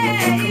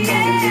 yeah,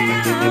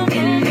 yeah.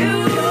 In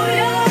New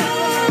York,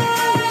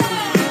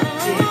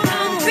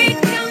 I'm big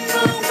young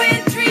boy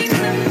where dreams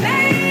are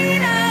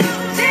made of.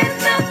 There's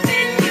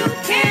nothing you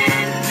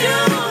can't do.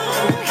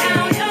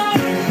 Now you're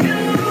in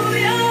New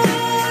York.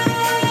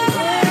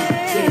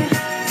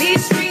 Yeah.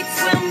 These streets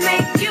will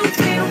make you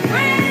feel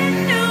brand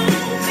new.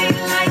 Big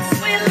lights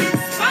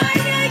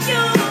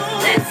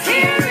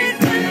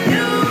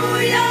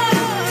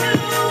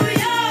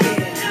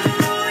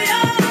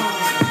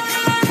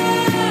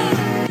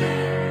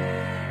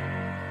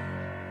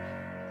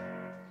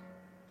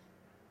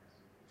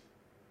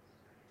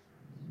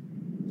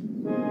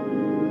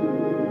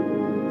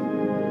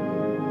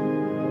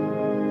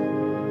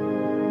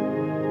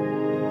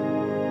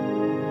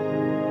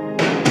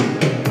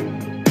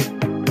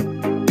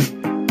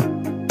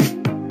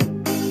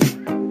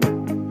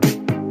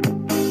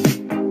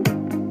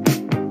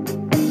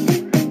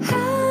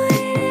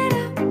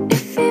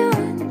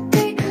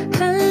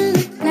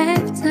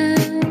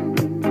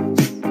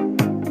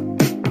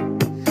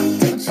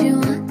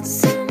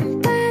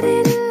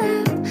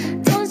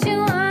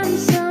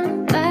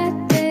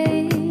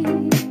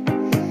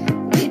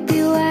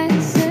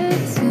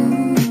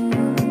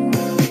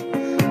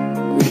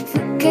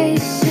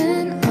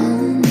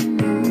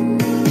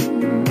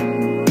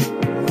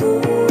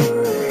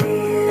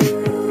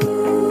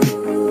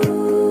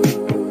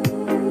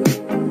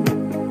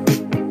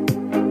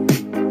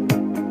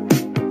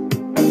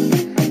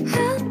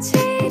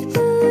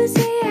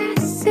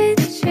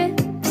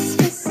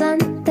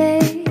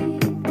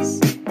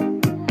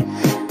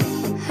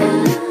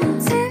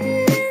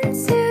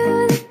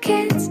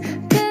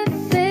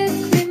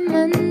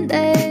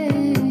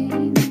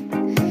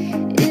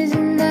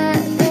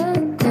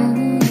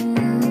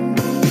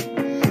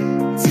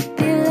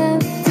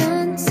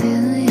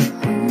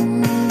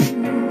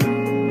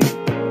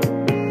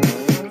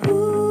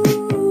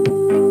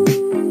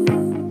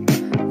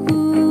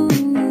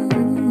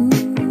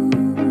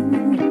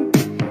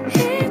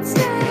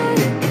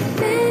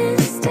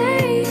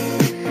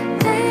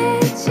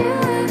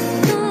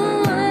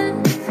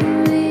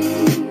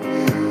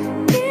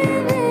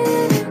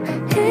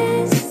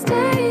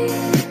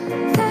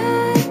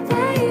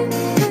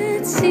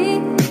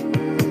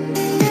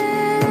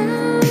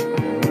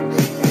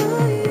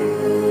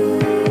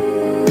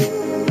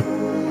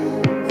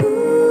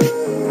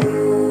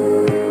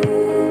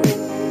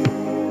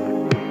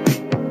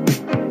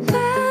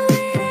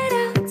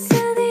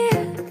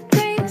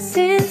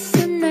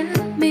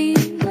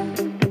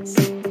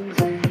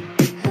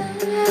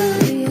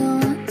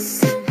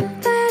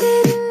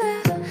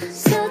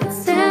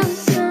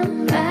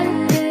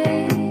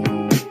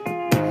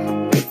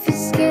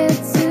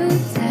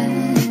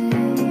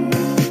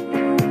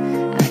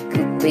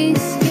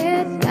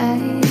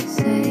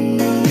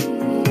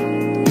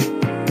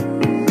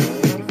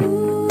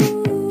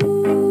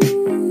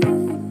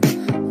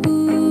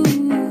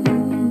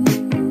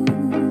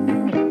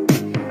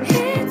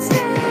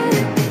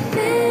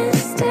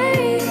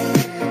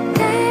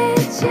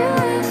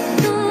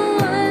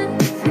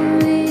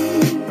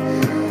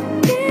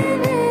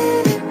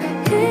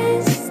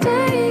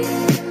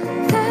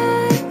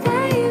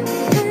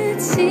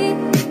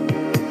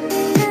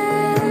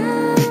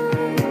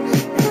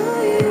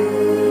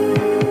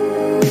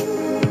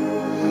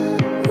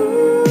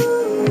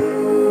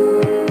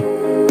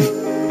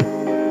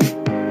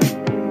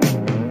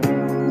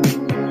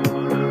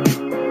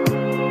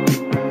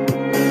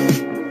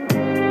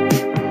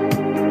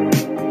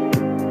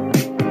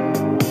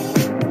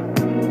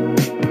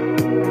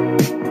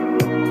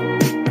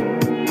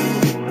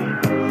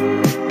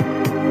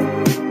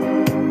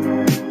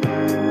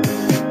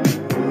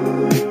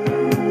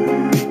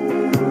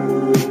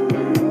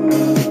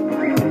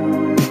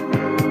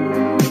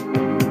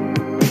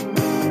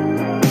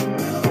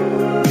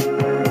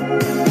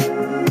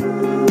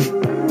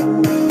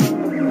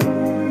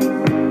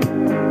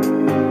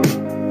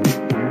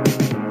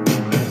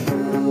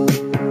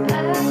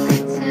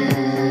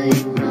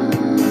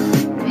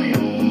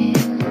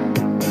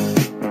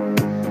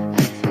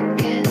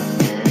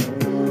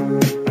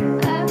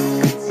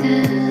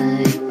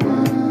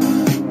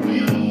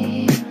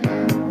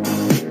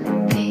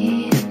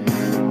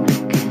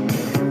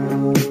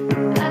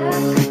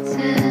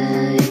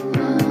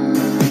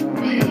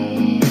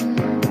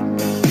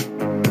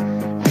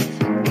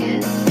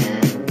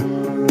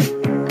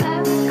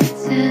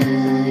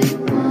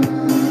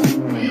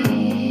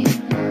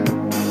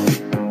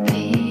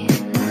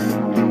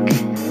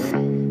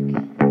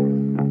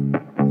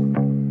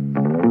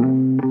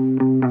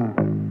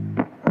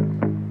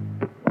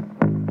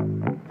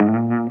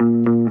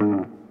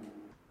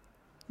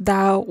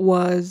That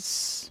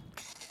was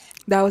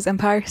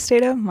Empire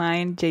State of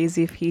Mind,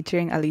 Jay-Z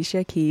featuring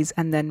Alicia Keys,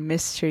 and then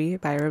Mystery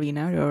by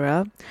Ravina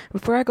Rora.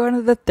 Before I go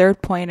into the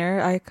third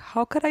pointer,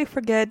 how could I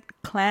forget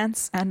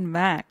Clance and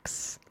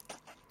Max?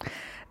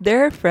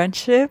 Their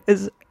friendship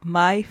is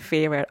my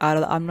favorite.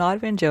 I'm not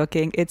even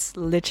joking. It's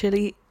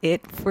literally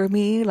it for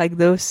me. Like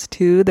those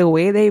two, the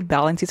way they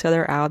balance each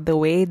other out, the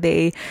way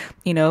they,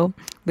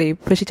 they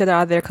push each other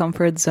out of their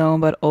comfort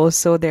zone, but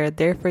also they're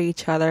there for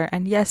each other.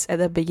 And yes, at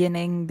the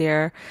beginning,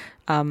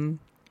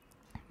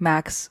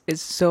 Max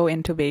is so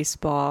into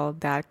baseball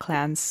that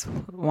Clance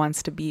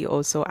wants to be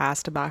also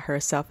asked about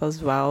herself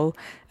as well,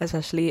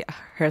 especially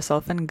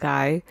herself and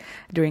Guy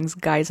during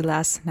Guy's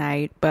last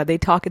night. But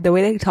the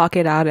way they talk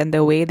it out and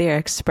the way they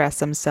express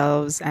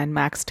themselves, and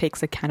Max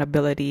takes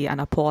accountability and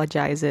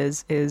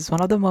apologizes, is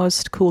one of the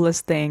most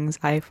coolest things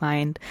I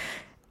find.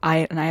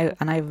 I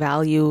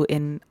value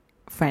in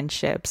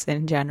friendships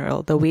in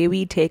general, the way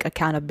we take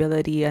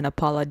accountability and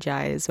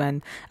apologize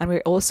and we're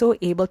also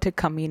able to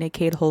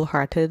communicate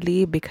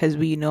wholeheartedly because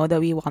we know that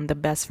we want the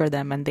best for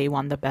them and they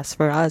want the best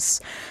for us,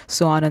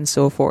 so on and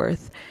so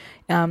forth.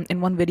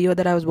 In one video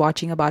that I was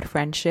watching about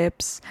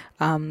friendships,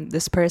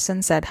 this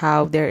person said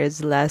how there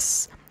is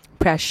less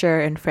pressure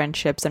in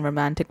friendships and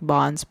romantic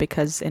bonds,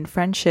 because in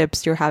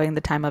friendships you're having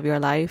the time of your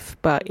life,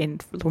 but in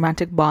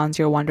romantic bonds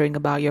you're wondering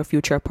about your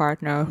future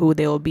partner, who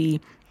they will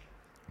be.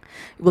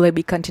 Will it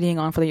be continuing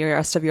on for the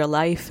rest of your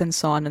life, and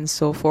so on and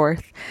so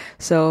forth.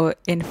 So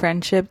in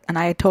friendship, and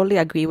I totally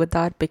agree with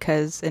that,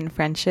 because in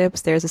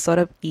friendships there's a sort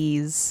of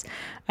ease,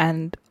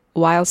 and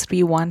whilst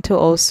we want to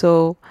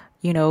also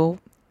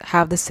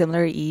have the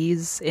similar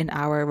ease in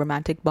our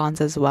romantic bonds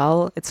as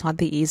well, it's not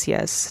the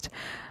easiest,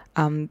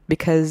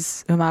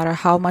 because no matter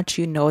how much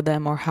you know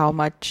them or how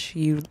much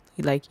you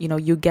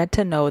get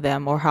to know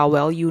them or how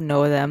well you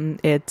know them,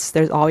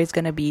 there's always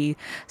going to be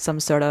some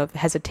sort of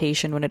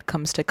hesitation when it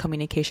comes to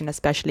communication,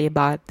 especially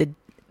about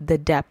the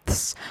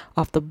depths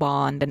of the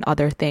bond and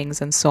other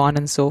things and so on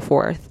and so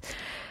forth.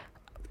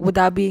 With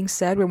that being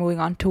said, we're moving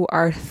on to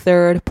our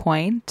third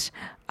point,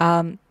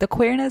 the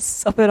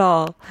queerness of it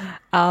all.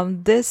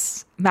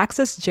 This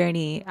Max's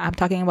journey, I'm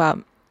talking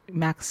about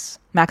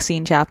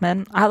Maxine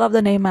Chapman. I love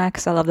the name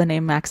Max. I love the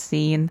name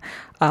Maxine.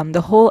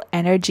 The whole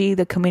energy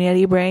the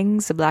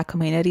Black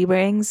community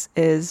brings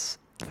is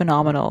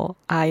phenomenal.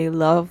 I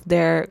love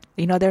they're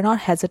not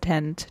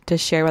hesitant to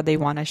share what they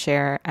want to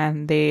share,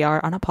 and they are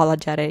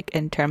unapologetic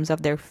in terms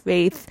of their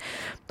faith,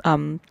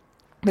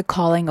 the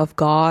calling of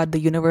God, the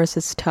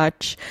universe's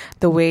touch,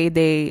 the way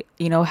they,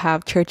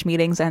 have church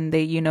meetings and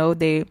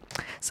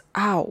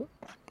ow,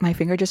 my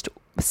finger just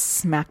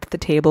smacked the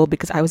table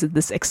because I was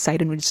this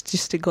excited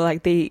just to go,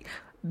 like they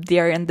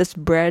are in this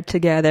bread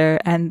together,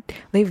 and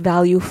they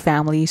value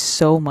family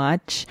so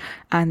much,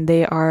 and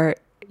they are,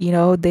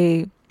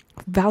 they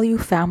value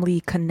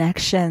family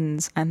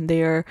connections, and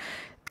they're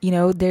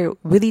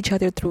with each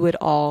other through it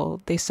all.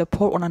 They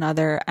support one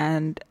another,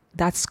 and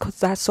that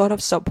sort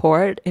of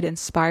support, it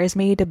inspires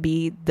me to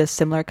be the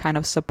similar kind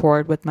of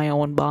support with my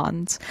own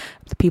bonds,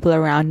 the people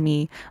around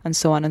me, and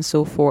so on and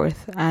so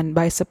forth. And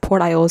by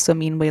support, I also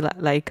mean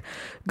like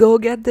go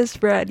get this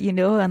bread,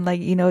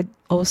 and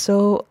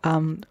also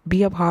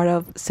be a part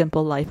of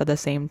simple life at the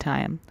same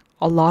time.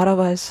 A lot of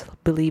us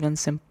believe in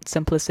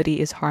simplicity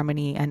is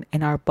harmony, and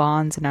in our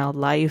bonds, in our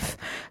life,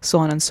 so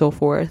on and so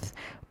forth.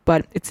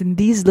 But it's in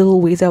these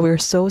little ways that we're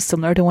so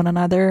similar to one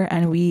another,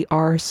 and we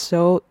are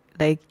so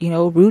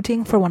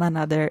rooting for one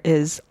another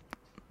is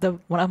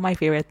one of my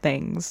favorite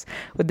things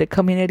with the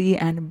community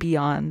and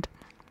beyond.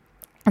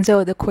 And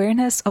so the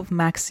queerness of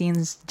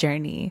Maxine's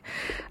journey,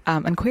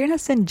 and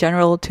queerness in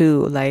general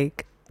too,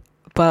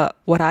 but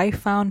what I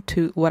found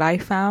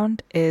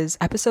is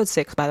episode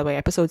 6, by the way,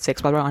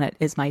 while we're on it,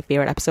 is my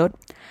favorite episode.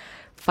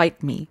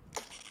 Fight Me.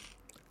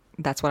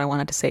 That's what I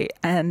wanted to say.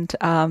 And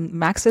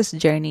Max's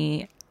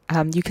journey,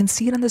 you can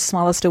see it in the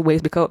smallest of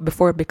ways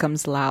before it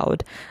becomes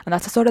loud. And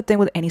that's the sort of thing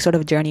with any sort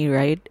of journey,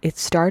 right? It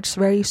starts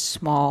very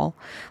small,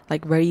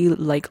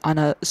 on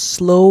a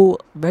slow,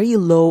 very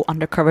low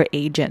undercover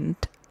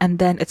agent. And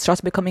then it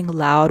starts becoming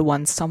loud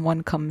once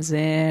someone comes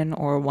in,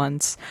 or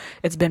once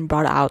it's been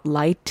brought out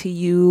light to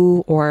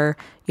you, or,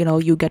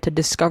 you get to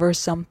discover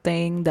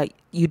something that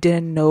you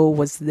didn't know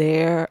was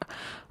there.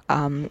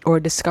 Or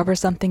discover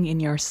something in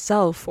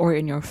yourself or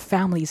in your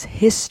family's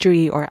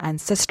history or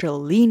ancestral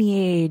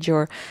lineage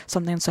or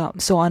something,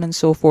 so on and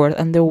so forth.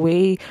 And the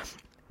way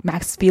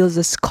Max feels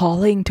this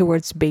calling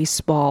towards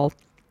baseball,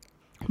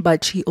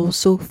 but she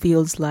also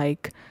feels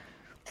like,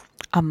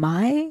 am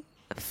I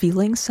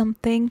feeling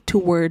something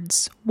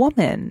towards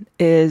woman,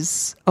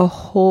 is a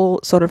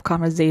whole sort of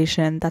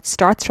conversation that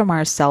starts from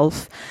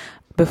ourselves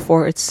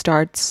before it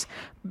starts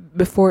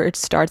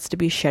to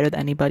be shared with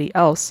anybody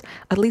else,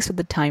 at least for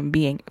the time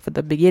being, for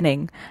the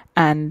beginning.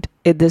 And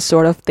this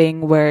sort of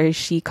thing where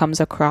she comes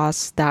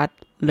across that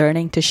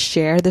learning to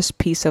share this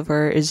piece of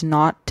her is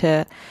not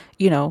to,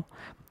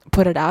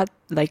 put it out,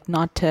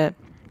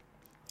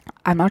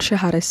 I'm not sure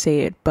how to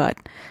say it, but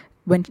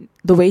when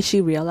the way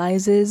she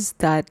realizes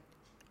that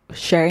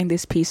sharing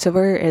this piece of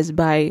her is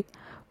by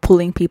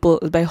holding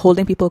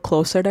people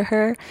closer to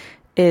her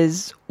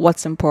is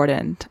what's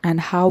important, and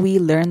how we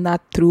learn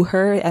that through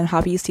her and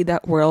how we see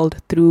that world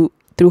through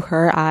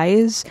her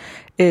eyes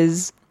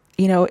is,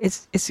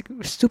 it's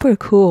super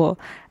cool.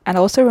 And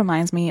also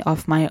reminds me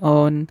of my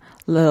own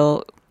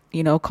little,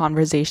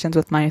 conversations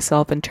with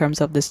myself in terms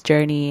of this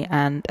journey,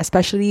 and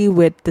especially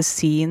with the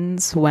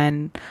scenes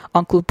when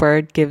Uncle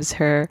Bert gives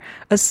her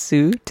a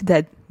suit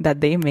that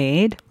they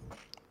made.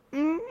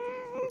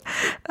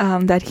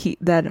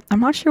 That I'm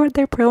not sure what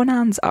their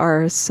pronouns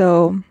are.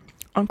 So,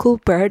 Uncle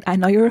Bert, I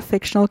know you're a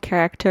fictional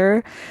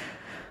character,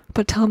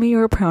 but tell me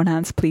your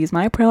pronouns, please.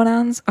 My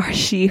pronouns are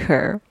she,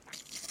 her.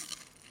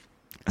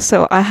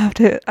 So I have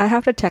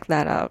to check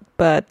that out.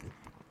 But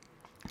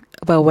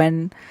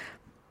when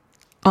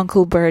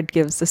Uncle Bert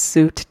gives the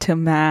suit to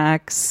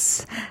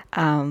Max,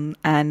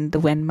 and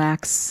when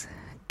Max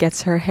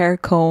gets her hair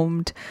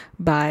combed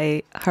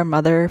by her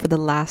mother for the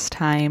last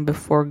time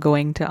before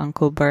going to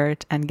Uncle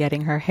Bert and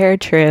getting her hair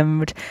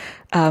trimmed,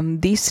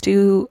 these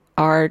two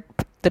are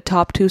the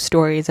top two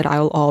stories that I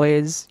will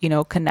always,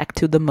 connect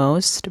to the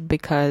most,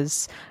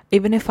 because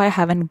even if I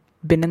haven't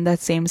been in that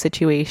same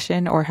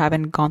situation or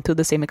haven't gone through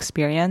the same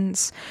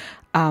experience,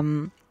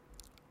 I've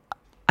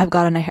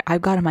gotten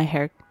my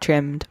hair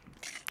trimmed,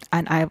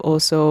 and I've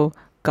also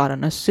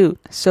gotten a suit.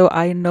 So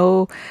I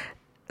know,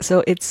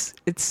 so it's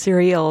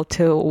surreal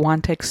to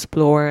want to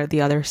explore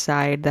the other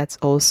side that's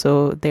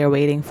also there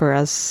waiting for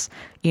us,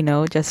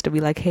 just to be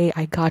like, hey,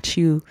 I got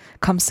you,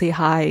 come say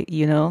hi,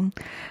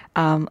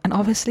 and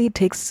obviously it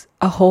takes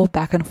a whole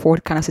back and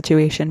forth kind of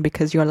situation,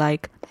 because you're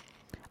like,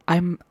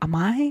 am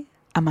I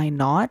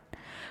not?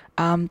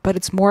 But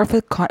it's more of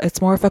a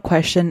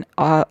question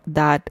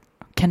that,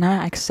 can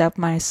I accept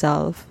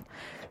myself?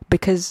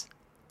 Because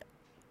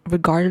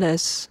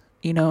regardless,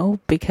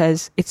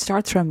 because it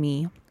starts from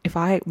me.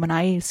 When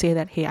I say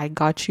that, hey, I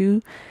got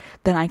you,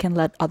 then I can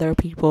let other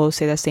people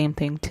say the same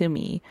thing to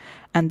me.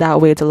 And that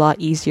way it's a lot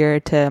easier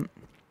to,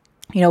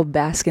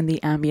 bask in the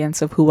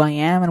ambience of who I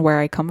am and where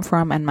I come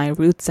from and my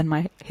roots and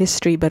my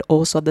history, but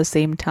also at the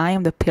same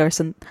time, the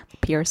person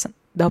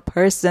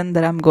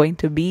that I'm going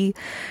to be.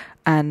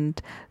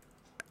 And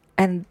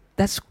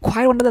that's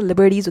quite one of the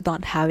liberties with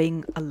not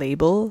having a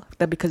label,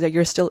 that because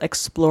you're still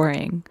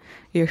exploring,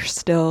 you're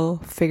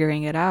still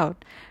figuring it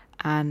out.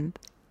 And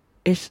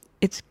it's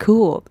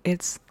cool.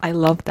 I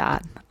love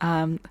that.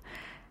 And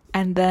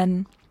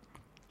then,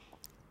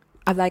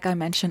 like I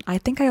mentioned, I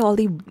think I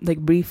already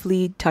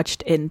briefly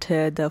touched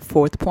into the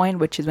fourth point,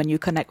 which is when you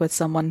connect with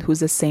someone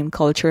who's the same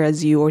culture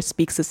as you or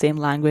speaks the same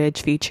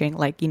language, featuring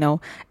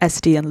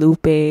Esti and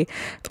Lupe.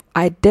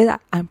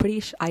 I'm pretty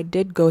sure I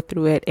did go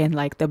through it in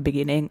the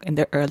beginning, in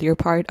the earlier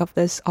part of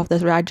this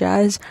Rad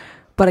Jazz.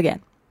 But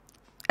again,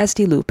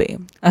 Esti, Lupe.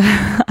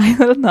 I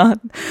will not,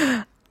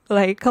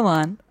 come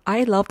on.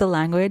 I love the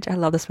language. I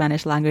love the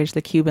Spanish language,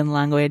 the Cuban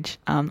language.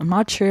 I'm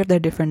not sure if they're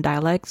different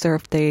dialects or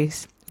if they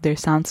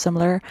sound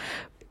similar,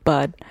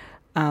 but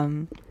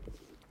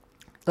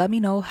let me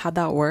know how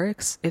that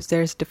works, if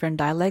there's different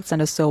dialects,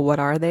 and if so, what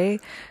are they?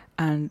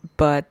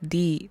 But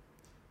the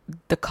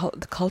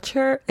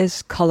culture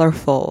is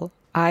colorful.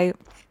 I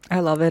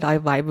love it. I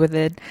vibe with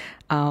it,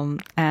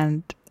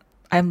 and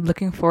I'm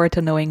looking forward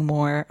to knowing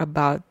more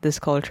about this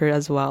culture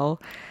as well.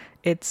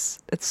 It's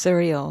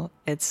surreal.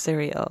 It's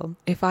surreal.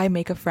 If I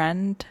meet a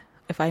friend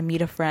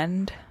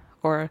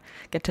or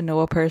get to know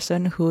a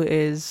person who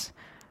is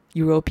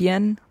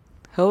European,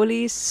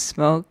 holy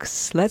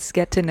smokes, let's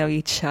get to know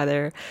each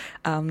other,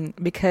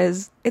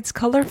 because it's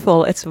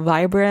colorful, it's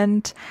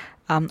vibrant.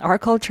 Our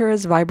culture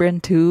is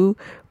vibrant too,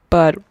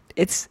 but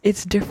it's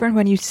different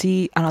when you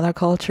see another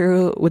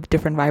culture with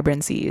different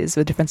vibrancies,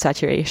 with different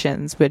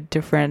saturations, with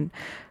different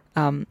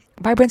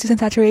vibrancies and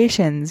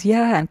saturations,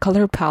 and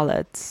color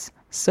palettes.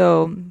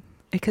 So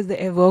because they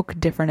evoke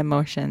different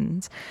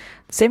emotions.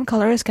 Same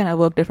colors can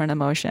evoke different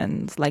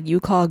emotions. Like you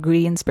call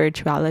green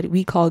spirituality,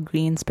 we call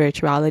green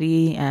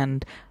spirituality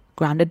and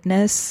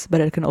groundedness,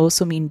 but it can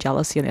also mean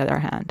jealousy on the other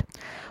hand.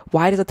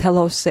 Why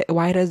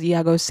does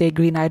Iago say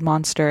green-eyed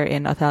monster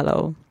in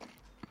Othello?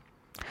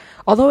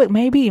 Although it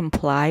may be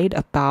implied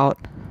about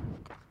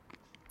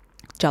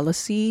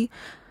jealousy,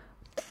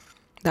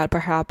 that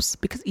perhaps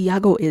because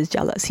Iago is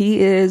jealous,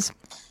 he is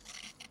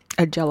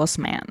a jealous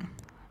man.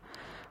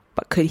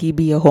 But could he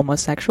be a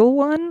homosexual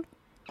one?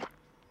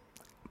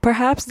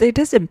 Perhaps it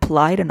is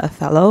implied in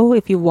Othello.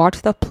 If you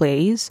watch the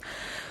plays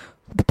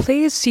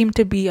seem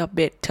to be a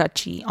bit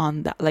touchy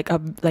on that,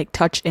 like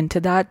touched into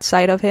that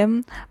side of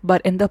him.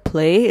 But in the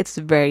play, it's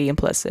very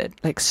implicit,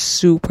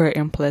 super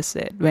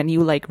implicit. When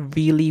you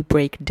really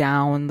break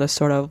down the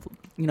sort of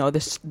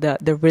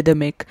the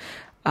rhythmic,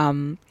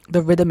 the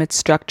rhythmic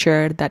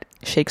structure that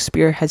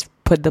Shakespeare has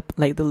put the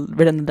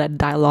rhythm of that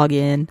dialogue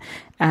in,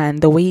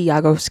 and the way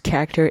Iago's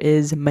character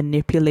is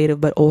manipulative,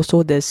 but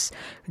also this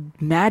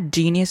mad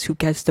genius who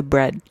gets the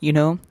bread.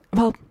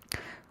 Well,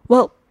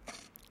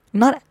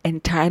 not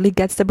entirely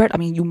gets the bread. I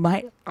mean, you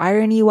might,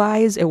 irony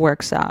wise, it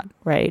works out,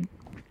 right?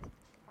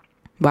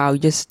 Wow, you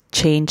just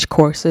change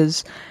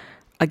courses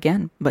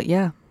again, but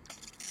yeah.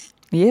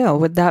 Yeah,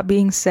 with that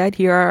being said,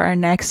 here are our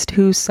next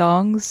two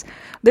songs.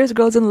 There's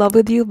Girls in Love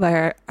with You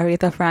by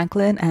Aretha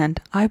Franklin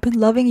and I've Been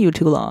Loving You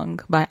Too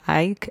Long by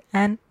Ike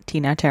and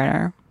Tina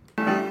Turner.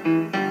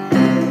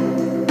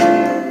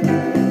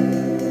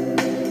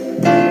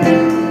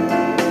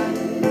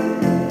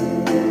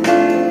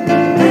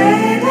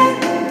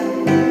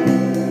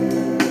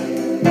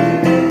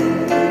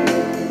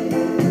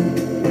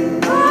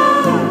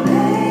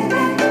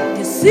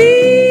 See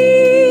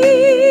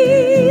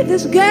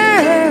this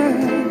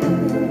girl,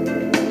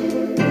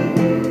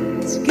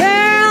 this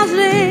girl's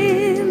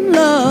in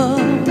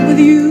love with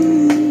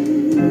you.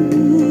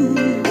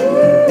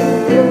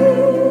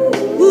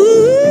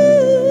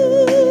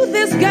 Ooh,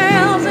 this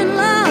girl's in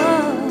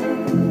love.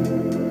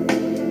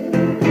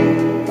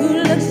 Who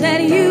looks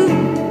at you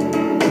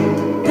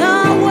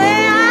the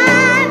way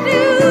I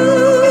do?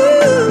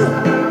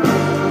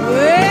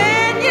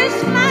 When you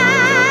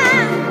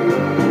smile,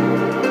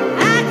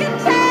 I can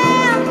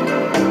tell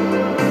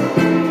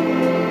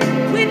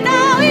we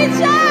know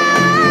each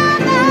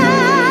other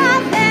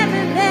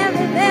very,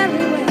 very,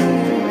 very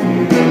well.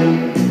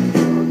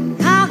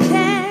 How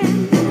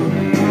can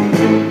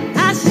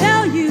I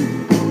show you?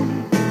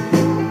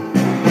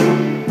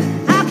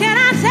 How can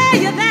I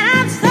tell you that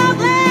I'm so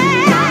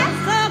glad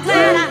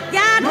I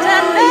got to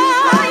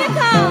know you?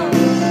 'Cause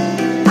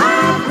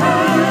I've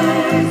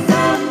heard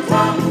some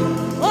talk.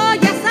 Oh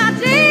yes, I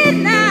did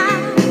now.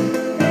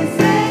 They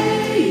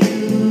say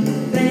you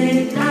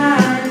think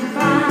I'm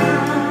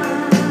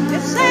fine. They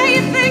say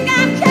you think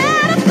I'm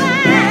kind of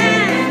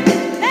fine.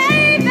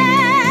 Baby,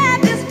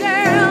 this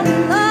girl's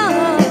in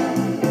love.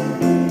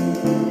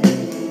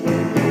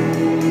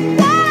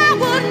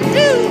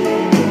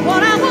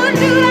 What I wouldn't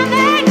do to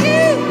make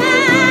you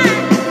mine.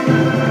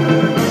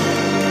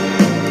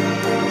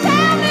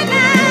 Tell me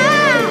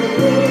now.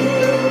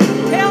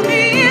 Tell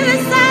me, is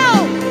it so?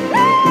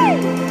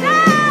 Please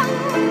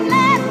don't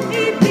let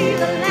me be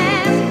the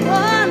last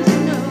one to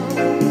know.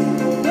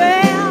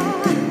 Well,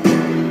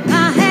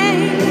 my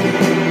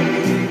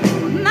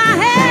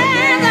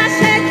hands are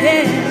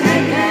shaking.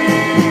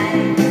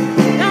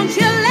 Don't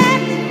you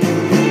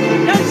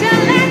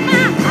let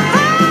my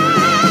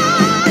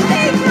heart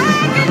keep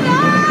breaking, 'cause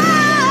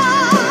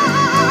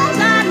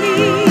I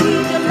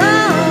need your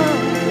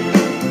love,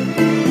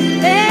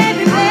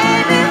 baby,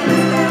 baby.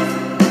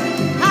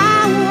 I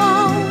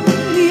want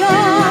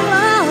your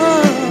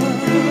love.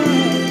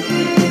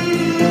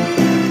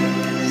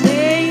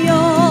 Say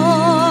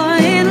you're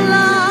in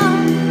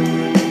love,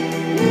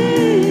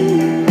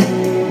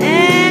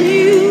 and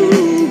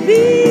you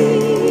be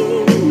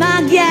my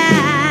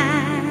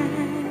guide.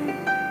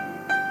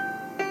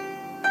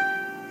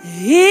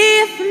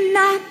 If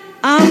not,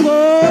 I'm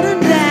gonna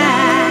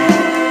die.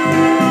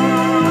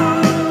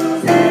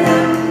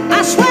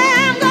 I swear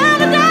I'm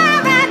gonna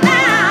die right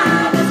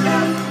now.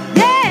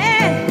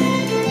 Yeah.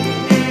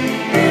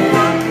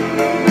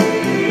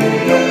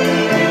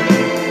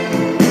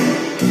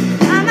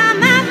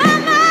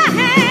 My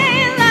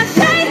hands are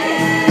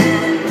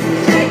shaking.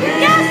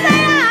 Yes,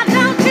 they are.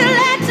 Don't you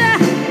let your,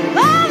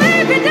 oh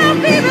baby, don't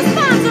be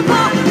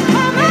responsible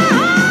for my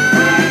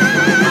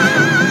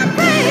heart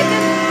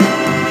breaking.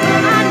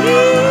 I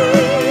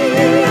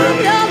need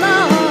your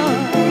love,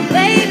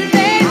 baby,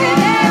 baby,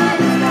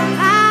 baby.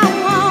 I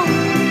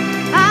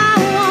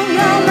want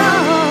your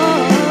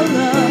love.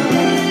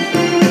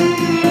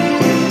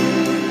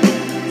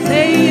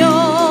 Say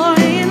you're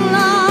in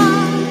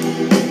love,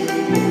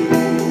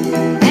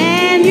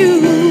 and you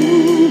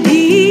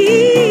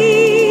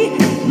be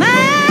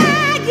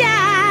my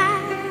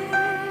guide.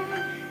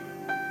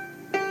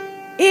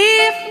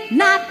 If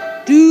not,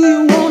 do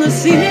you wanna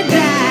see me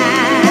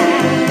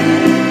die?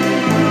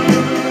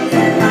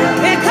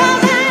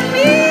 Because I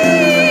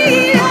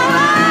need your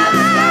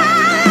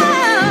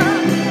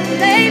love,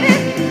 baby.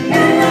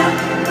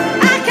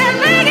 I can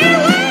make it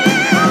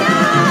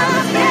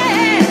work,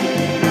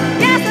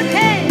 yeah. Yes, I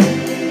can.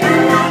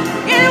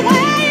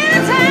 Anywhere,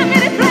 anytime,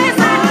 any place,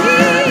 I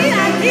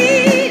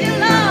need your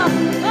love.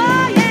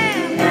 Oh yeah.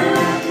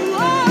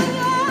 Oh,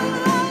 your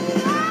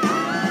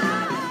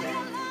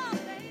love,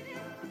 baby.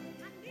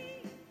 I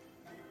need.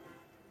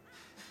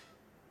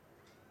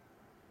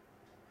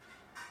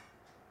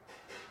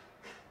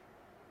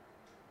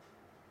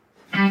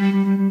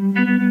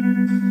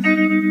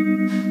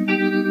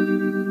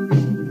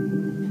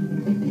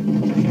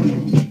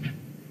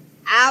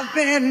 I've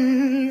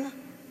been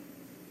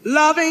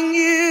loving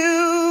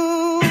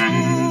you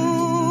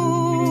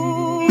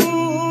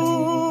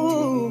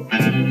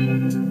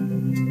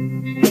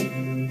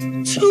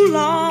too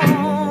long.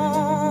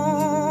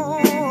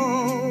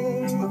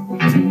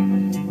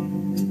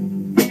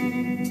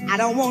 I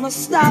don't want to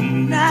stop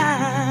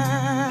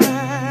now.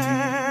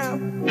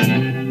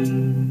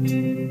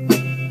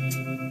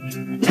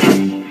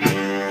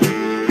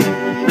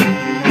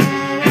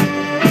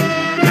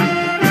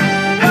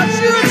 But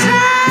you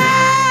tried,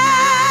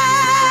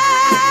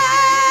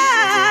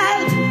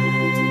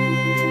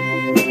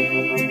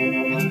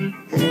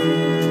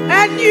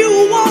 and you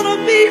want to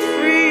be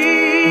free.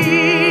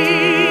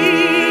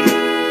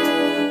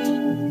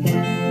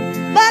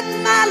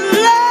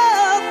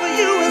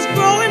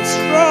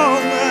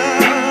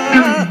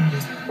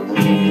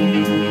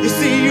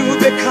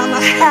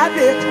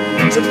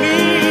 to me.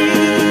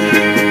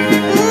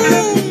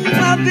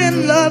 I've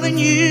been loving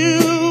you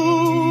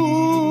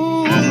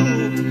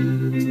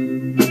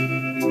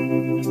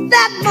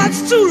that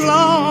much too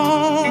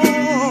long.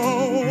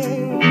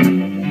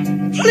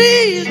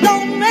 Please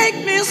don't make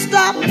me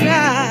stop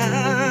now.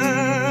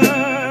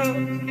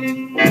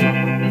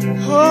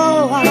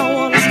 Oh, I don't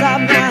want to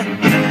stop now.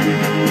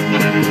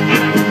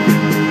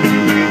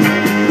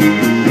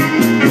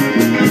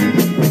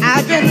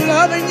 I've been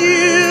loving you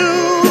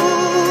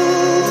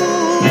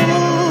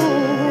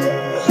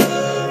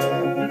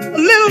a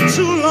little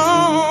too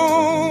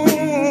long.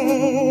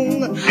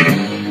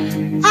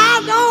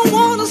 I don't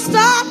want to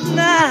stop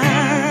now.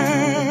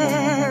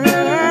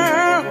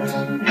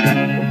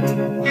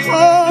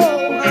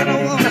 Oh, I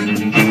don't want to.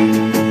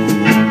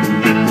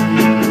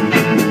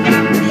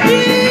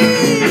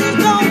 Please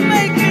don't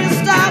make me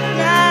stop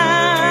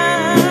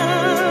now.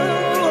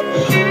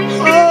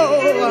 Oh,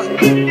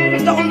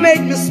 don't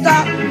make me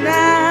stop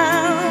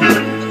now.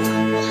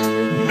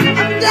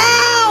 I'm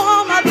down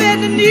on my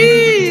bending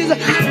knees.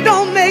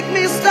 Don't make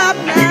me stop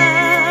now.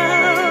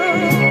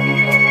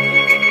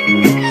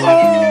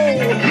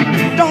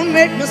 Oh, don't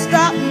make me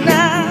stop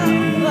now.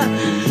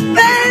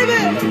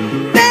 Baby,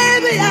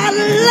 baby, I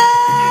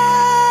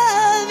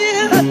love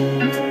you.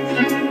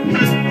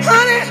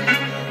 Honey,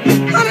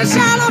 honey,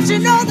 child, don't you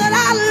know that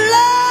I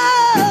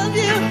love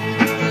you?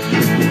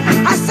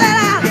 I said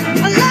I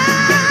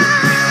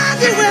love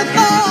you with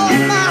all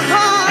my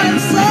heart and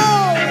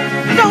soul.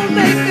 Don't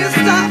make me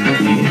stop.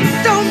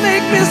 Don't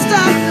make me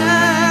stop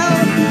now.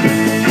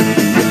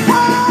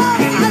 Oh,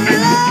 I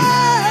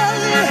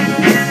love you.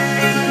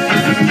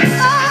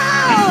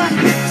 Oh,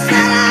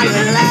 said I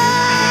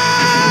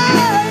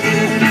love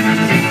you.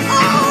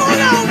 Oh,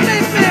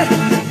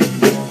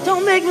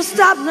 don't make me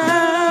stop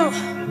now.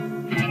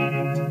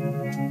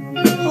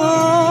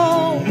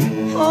 Oh,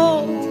 oh.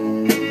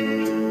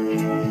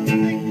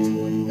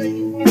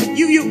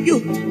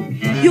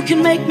 You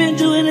can make me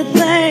do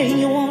anything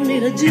you want me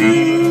to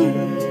do.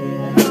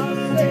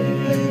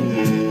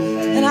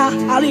 And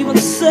I'll even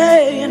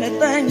say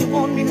anything you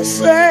want me to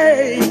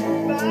say.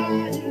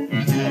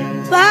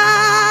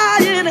 Buy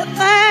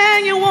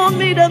anything you want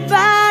me to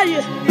buy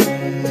you.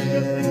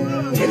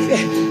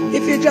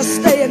 If you just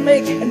stay and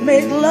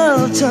make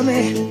love to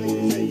me.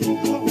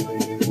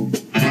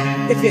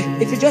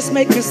 If you just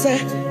make me say,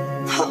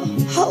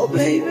 oh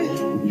baby.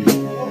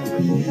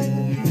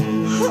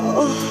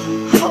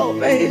 Oh,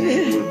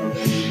 baby.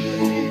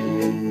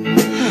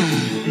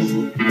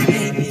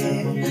 Baby.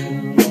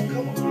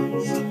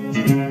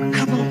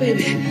 Come on,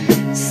 baby.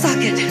 Suck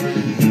it.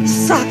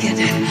 Suck it.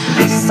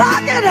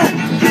 Suck it.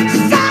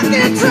 Suck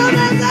it to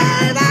me,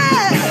 baby.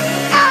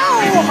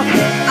 Oh,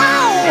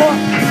 oh,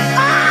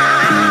 oh,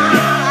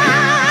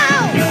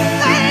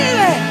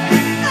 baby.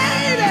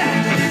 Baby.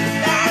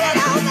 Baby,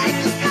 don't make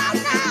me stop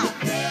now.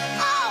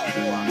 Oh,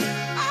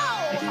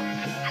 oh,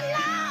 I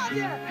love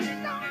you.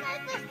 Don't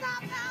make me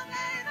stop now,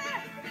 baby.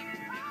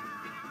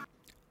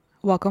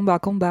 Welcome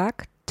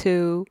back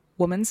to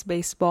Women's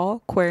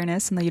Baseball,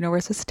 Queerness, and the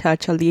Universe's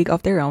Touch, a League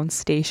of Their Own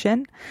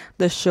station,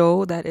 the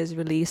show that is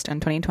released in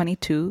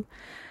 2022.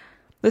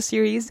 The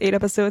series,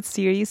 8-episode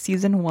series,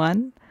 season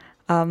 1.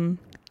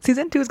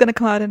 Season 2 is going to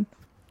come out in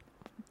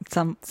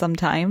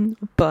sometime,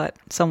 but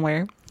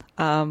somewhere.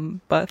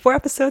 But 4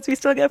 episodes, we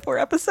still get 4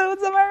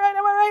 episodes. Am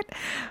I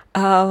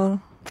right?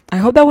 I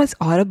hope that was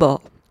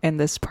audible in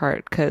this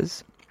part,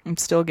 because I'm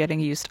still getting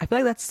used. I feel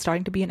like that's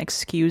starting to be an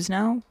excuse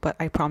now, but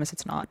I promise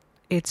it's not.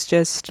 It's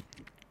just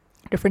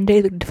different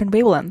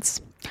wavelengths.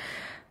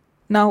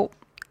 Now,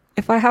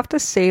 if I have to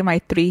say my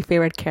 3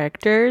 favorite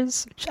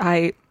characters, which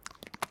I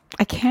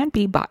can't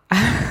be, but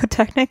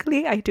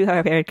technically I do have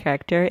a favorite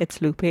character.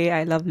 It's Lupe.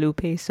 I love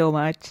Lupe so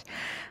much.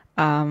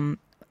 And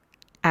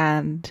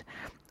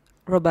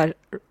Roberta,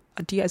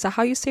 is that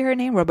how you say her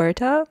name?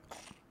 Roberta?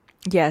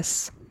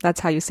 Yes,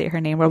 that's how you say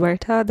her name,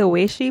 Roberta. The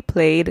way she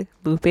played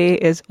Lupe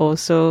is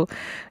also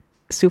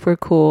super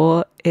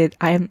cool.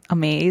 I'm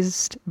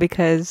amazed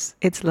because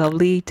it's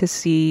lovely to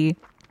see.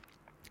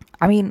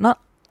 I mean,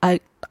 I'm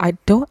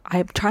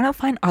trying to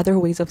find other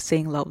ways of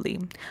saying lovely,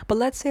 but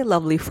let's say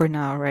lovely for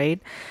now,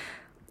 right?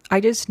 I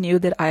just knew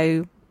that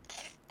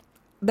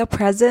the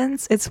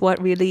presence, it's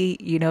what really,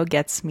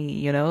 gets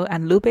me,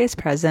 and Lupe's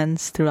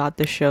presence throughout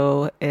the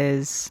show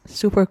is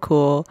super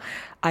cool.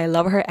 I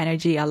love her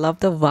energy. I love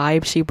the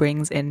vibe she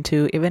brings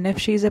into, even if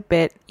she's a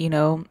bit,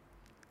 or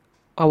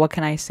what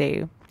can I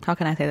say? How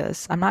can I say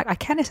this? I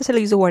can't necessarily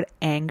use the word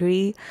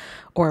angry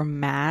or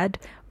mad,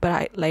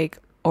 but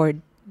or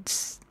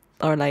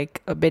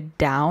like a bit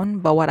down.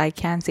 But what I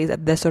can say is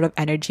that this sort of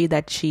energy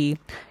that she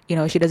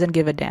doesn't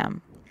give a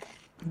damn.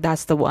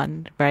 That's the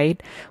one, right?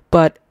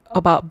 But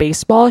about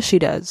baseball, she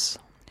does.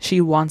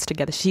 She wants to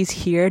get it. She's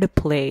here to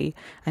play,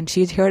 and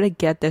she's here to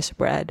get this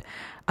bread.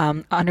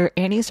 Under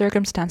any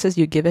circumstances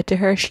you give it to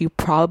her, she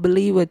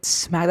probably would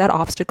smack that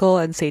obstacle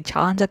and say,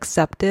 challenge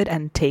accepted,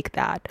 and take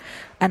that.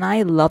 And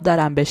I love that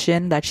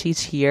ambition that she's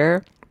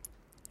here,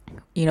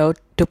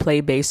 to play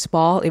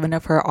baseball, even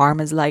if her arm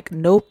is like,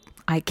 nope,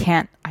 I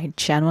can't. I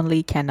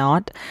genuinely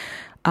cannot.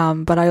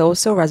 But I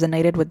also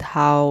resonated with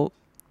how,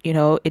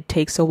 it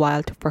takes a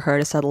while for her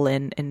to settle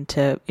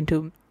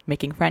into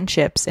making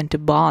friendships, into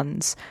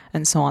bonds,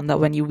 and so on. That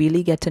when you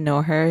really get to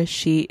know her,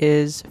 she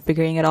is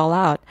figuring it all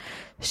out.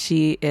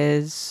 She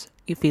is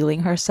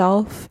feeling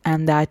herself,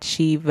 and that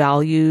she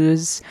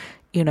values,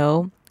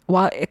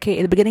 well, okay,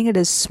 in the beginning it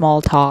is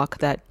small talk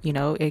that,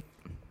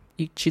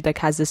 she like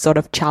has this sort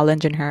of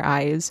challenge in her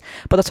eyes,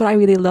 but that's what I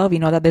really love,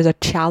 that there's a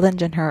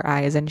challenge in her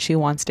eyes and she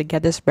wants to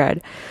get this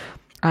bread.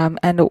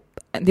 And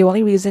the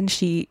only reason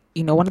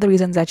one of the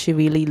reasons that she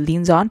really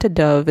leans on to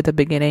Dove at the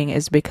beginning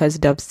is because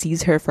Dove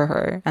sees her for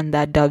her, and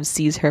that Dove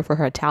sees her for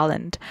her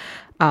talent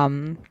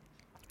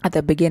at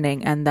the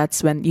beginning, and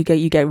that's when you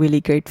get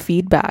really great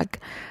feedback.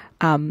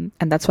 And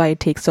that's why it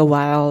takes a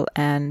while,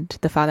 and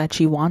the fact that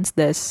she wants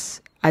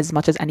this as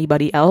much as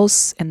anybody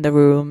else in the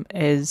room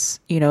is,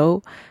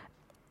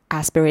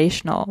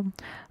 aspirational.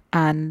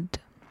 And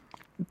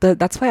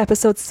that's why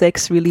episode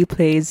 6 really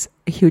plays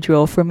a huge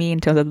role for me in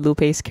terms of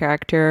Lupe's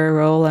character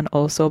role, and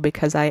also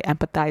because I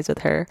empathize with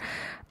her,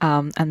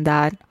 and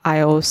that I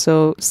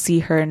also see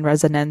her in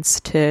resonance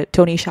to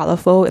Tony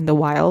Shalafo in The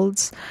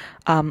Wilds.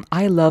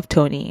 I love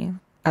Tony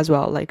as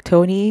well. Like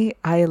Tony,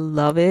 I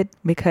love it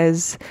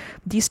because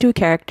these two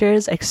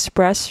characters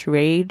express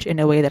rage in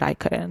a way that I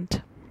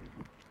couldn't.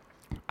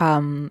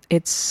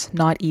 It's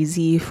not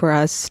easy for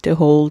us to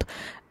hold.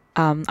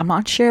 I'm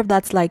not sure if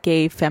that's like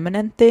a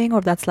feminine thing or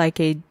if that's like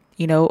a,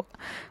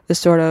 the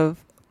sort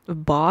of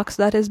box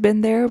that has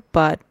been there,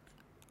 but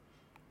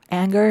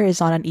anger is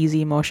not an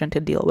easy emotion to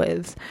deal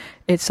with.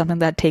 It's something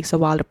that takes a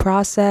while to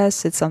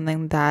process. It's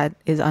something that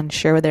is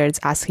unsure whether it's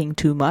asking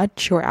too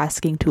much or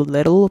asking too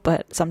little,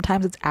 but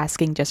sometimes it's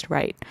asking just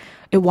right.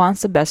 It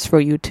wants the best for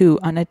you too,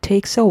 and it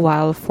takes a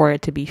while for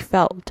it to be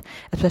felt,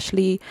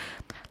 especially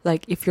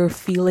like if you're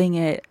feeling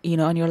it,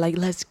 and you're like,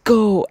 let's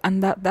go.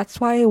 And that's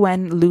why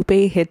when Lupe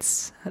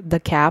hits the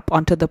cap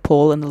onto the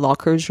pole in the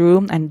locker's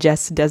room and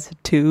Jess does it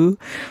too,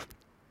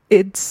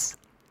 it's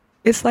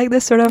like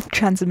this sort of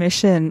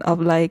transmission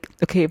of like,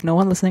 okay, if no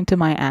one listening to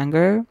my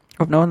anger,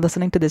 or if no one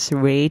listening to this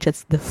rage,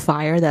 it's the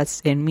fire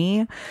that's in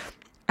me,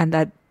 and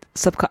that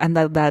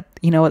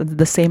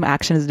the same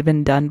action has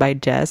been done by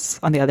Jess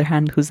on the other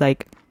hand, who's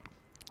like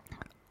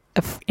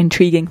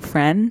intriguing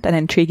friend, an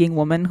intriguing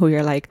woman who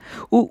you're like,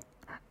 ooh,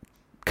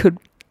 could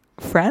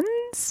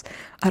friends,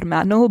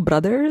 hermano,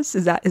 brothers,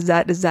 is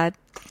that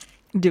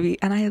do we?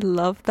 And I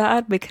love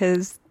that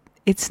because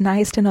it's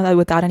nice to know that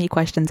without any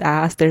questions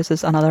asked, there's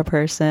this another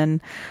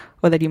person,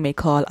 whether you may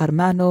call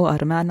hermano,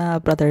 hermana,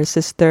 brother,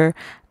 sister,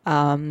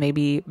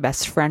 maybe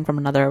best friend from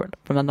another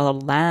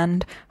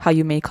land, how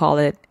you may call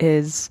it,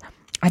 is,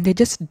 and they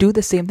just do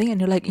the same thing, and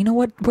you're like, you know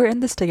what, we're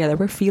in this together,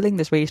 we're feeling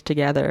this rage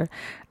together.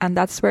 And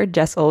that's where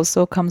Jess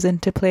also comes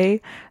into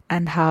play,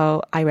 and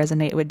how I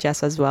resonate with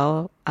Jess as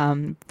well,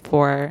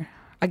 for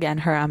again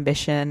her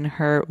ambition,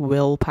 her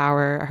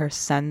willpower, her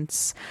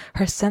sense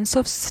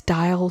of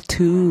style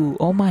too.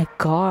 Oh my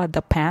god,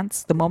 the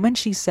pants, the moment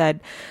she said,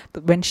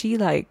 when she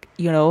like,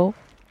 the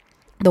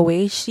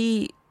way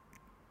she,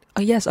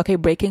 oh yes, okay,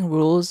 breaking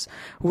rules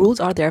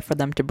are there for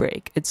them to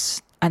break.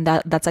 And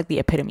that's like the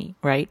epitome,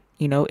 right?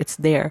 It's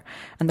there.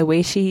 And the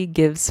way she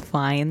gives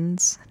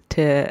fines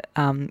to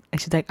and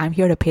she's like, I'm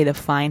here to pay the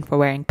fine for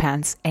wearing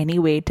pants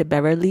anyway, to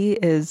Beverly,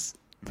 is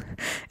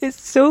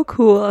so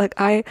cool. Like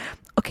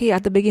okay,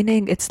 at the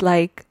beginning it's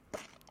like,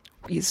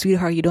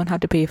 sweetheart, you don't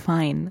have to pay a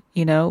fine,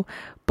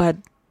 but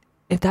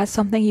if that's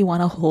something you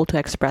want to hold to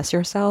express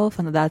yourself,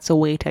 and that's a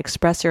way to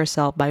express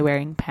yourself by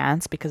wearing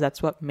pants because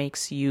that's what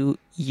makes you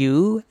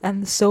you,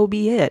 and so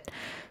be it.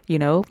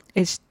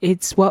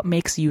 It's what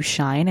makes you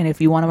shine. And if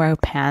you want to wear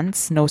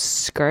pants, no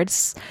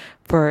skirts,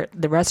 for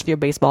the rest of your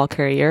baseball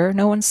career,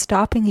 no one's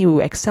stopping you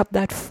except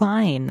that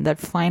fine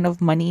of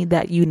money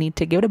that you need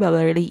to give to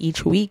Beverly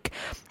each week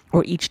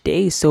or each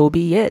day, so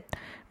be it,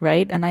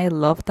 right? And I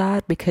love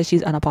that because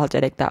she's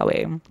unapologetic that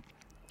way.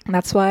 And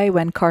that's why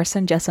when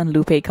Carson, Jess, and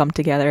Lupe come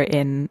together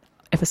in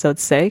episode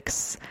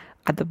 6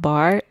 at the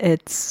bar,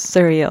 it's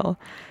surreal.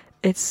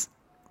 It's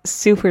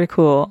super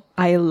cool.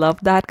 I love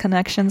that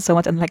connection so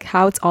much, and like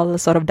how it's all a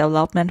sort of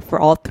development for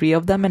all three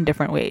of them in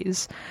different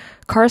ways.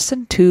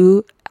 Carson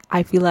too,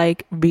 I feel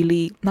like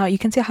really, now you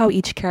can see how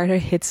each character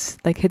hits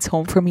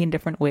home for me in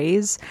different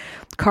ways.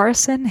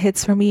 Carson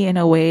hits for me in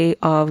a way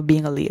of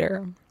being a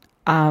leader.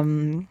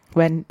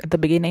 When at the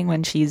beginning,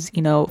 when she's,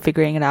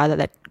 figuring it out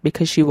that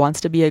because she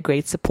wants to be a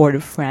great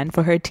supportive friend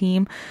for her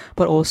team,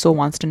 but also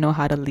wants to know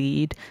how to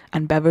lead.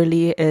 And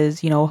Beverly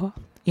is,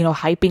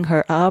 hyping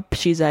her up.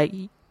 She's like,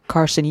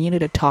 Carson, you need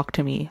to talk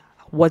to me.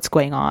 What's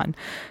going on?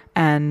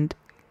 And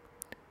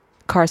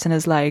Carson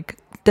is like,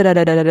 da da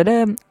da da da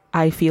da.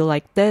 I feel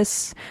like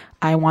this.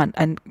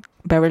 And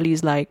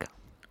Beverly's like,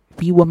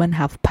 we women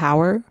have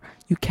power.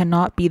 You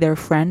cannot be their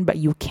friend, but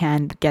you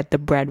can get the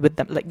bread with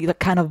them. Like that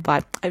kind of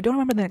vibe. I don't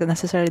remember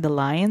necessarily the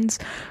lines,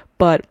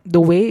 but the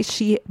way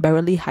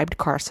Beverly hyped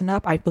Carson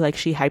up, I feel like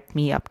she hyped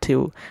me up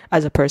too,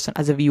 as a person,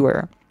 as a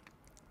viewer.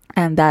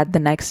 And that the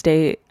next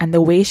day, and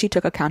the way she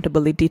took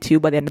accountability too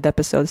by the end of the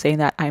episode, saying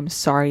that I'm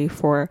sorry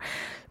for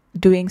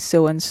doing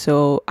so and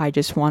so, I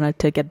just wanted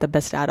to get the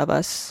best out of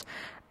us.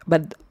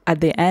 But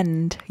at the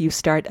end,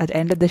 at the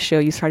end of the show,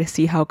 you start to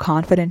see how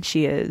confident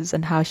she is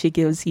and how she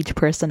gives each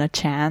person a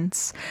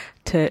chance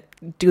to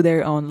do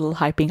their own little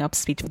hyping up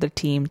speech for the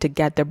team to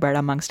get their bread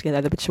amongst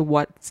together, which is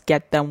what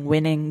get them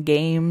winning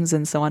games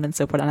and so on and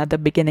so forth. And at the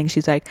beginning,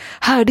 she's like,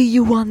 "How do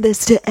you want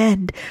this to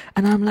end?"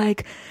 And I'm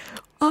like,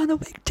 "On a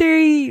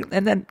victory."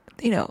 And then,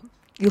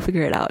 you'll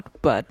figure it out.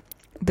 But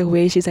the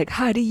way she's like,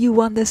 "How do you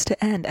want this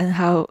to end?" and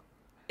how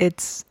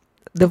it's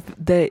the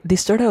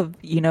sort of,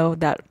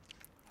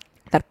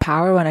 that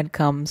power when it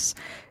comes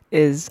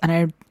is, and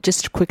I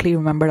just quickly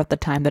remembered of the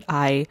time that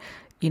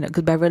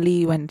because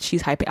Beverly, when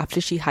she's hyping, after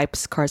she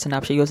hypes Carson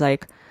up, she goes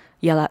like,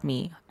 "Yell at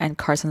me," and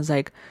Carson's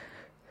like,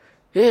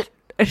 "Eh,"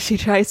 and she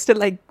tries to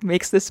like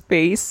makes this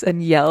face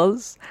and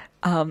yells,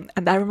 and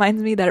that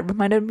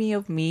reminded me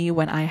of me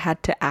when I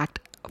had to act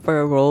for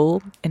a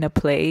role in a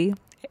play,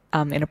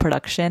 in a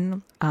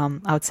production,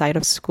 outside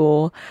of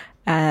school,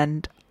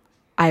 and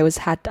I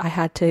had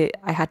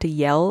to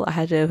yell. I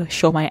had to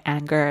show my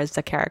anger as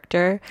the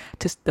character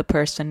to the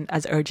person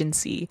as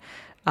urgency,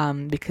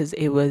 because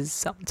it was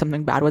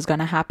something bad was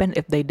gonna happen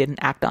if they didn't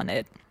act on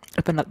it.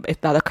 If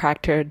the other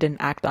character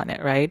didn't act on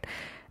it, right?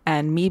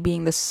 And me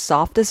being the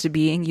softest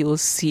being you will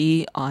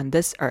see on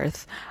this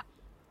earth,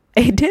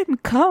 it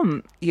didn't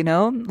come.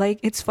 Like,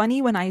 it's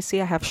funny when I say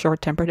I have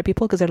short temper to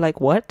people because they're like,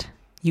 "What?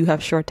 You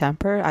have short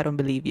temper? I don't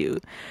believe you."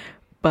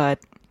 But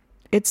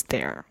it's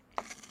there.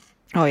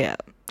 Oh yeah.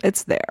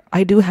 It's there.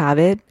 I do have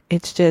it.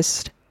 It's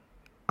just,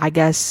 I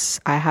guess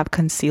I have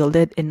concealed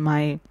it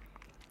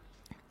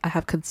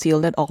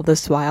all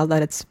this while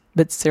that it's a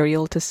bit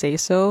surreal to say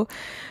so.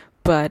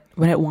 But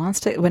when it wants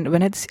to, when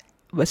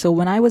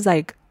I was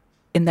like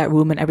in that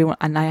room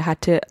and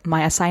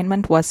my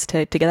assignment was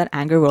to get that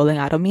anger rolling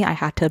out of me, I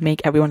had to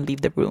make everyone leave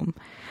the room.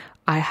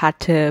 I had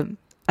to,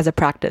 as a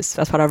practice,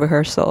 as part of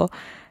rehearsal.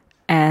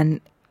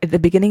 And at the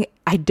beginning,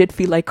 I did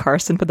feel like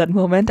Carson for that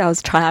moment. I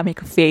was trying to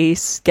make a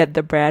face, get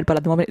the bread, but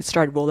at the moment it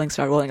started rolling,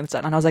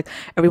 and I was like,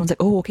 everyone's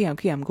like, "Oh, okay,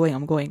 I'm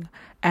going.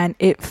 And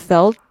it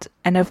felt,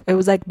 and if it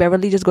was like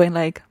Beverly just going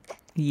like,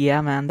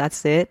 "Yeah, man,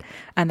 that's it."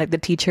 And like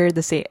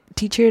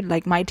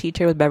like my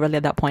teacher was Beverly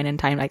at that point in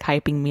time, like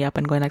hyping me up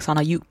and going like,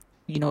 "Sana,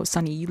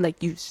 Sunny, you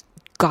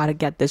gotta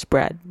get this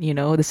bread.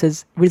 This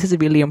is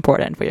really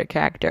important for your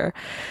character."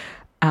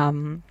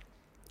 And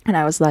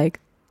I was like,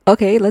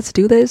 "Okay, let's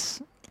do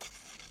this."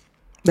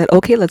 That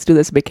 "okay, let's do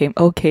this" became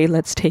 "okay,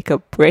 let's take a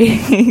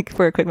break"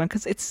 for a quick one,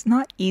 because it's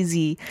not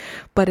easy,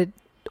 but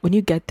when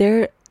you get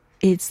there,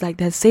 it's like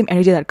that same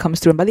energy that comes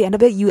through, and by the end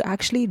of it, you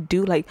actually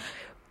do like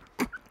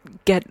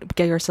get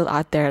yourself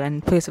out there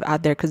and put yourself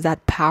out there, because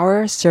that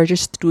power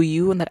surges through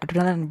you and that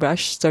adrenaline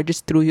rush surges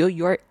through you.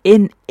 You're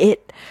in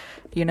it,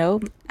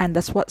 and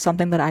that's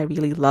something that I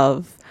really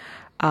love,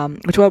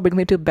 which will bring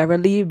me to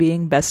Beverly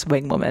being best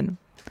wing woman.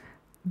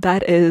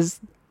 That is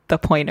the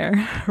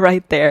pointer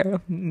right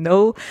there.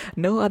 No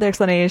other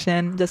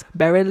explanation, just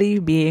Beverly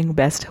being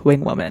best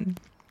wing woman.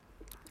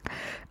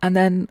 And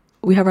then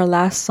we have our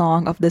last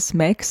song of this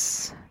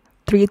mix,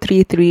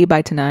 333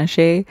 by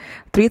Tinashe.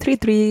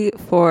 333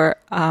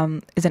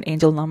 is an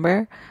angel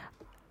number.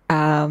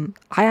 I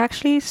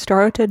actually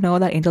started to know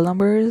that angel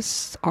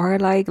numbers are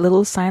like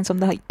little signs from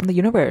the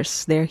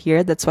universe. They're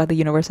here. That's why the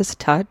universe is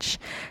touch.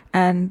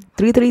 And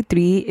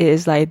 333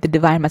 is like the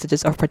divine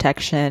messages of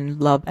protection,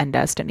 love, and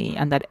destiny,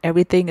 and that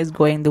everything is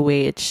going the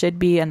way it should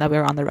be, and that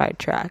we're on the right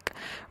track,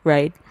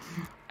 right?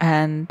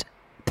 And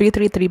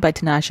 333 by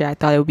Tinashe, I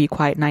thought it would be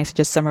quite nice to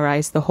just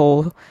summarize the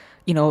whole,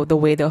 the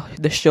way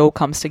the show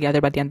comes together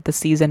by the end of the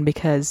season,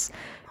 because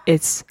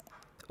it's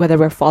whether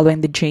we're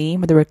following the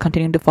dream, whether we're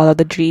continuing to follow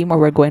the dream, or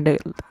we're going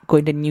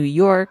to New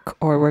York,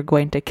 or we're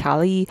going to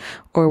Cali,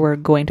 or we're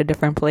going to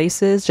different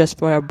places just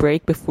for a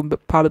break before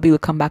probably we'll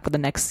come back for the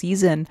next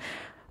season,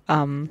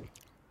 and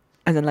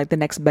then like the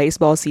next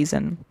baseball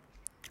season.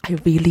 I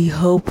really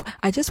hope.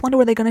 I just wonder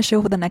what they're gonna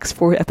show for the next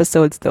 4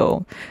 episodes,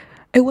 though.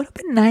 It would have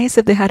been nice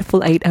if they had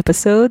full 8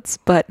 episodes,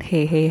 but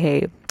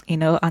hey,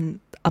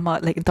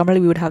 like in Tamil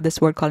we would have this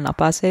word called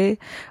napase.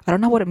 I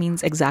don't know what it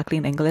means exactly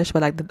in English,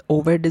 but like the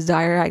over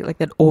desire, like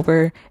that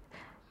over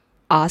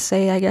ase,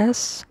 I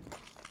guess.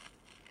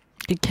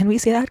 Can we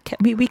say that?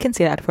 We can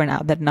say that for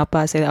now, that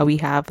napase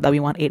that we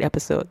want 8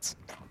 episodes.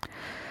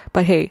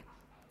 But hey,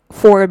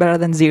 4 better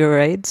than 0,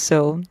 right?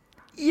 So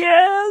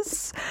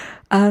yes.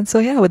 And so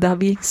yeah, with that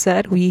being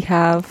said, we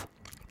have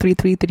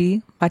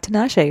 333 by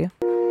Tinashe.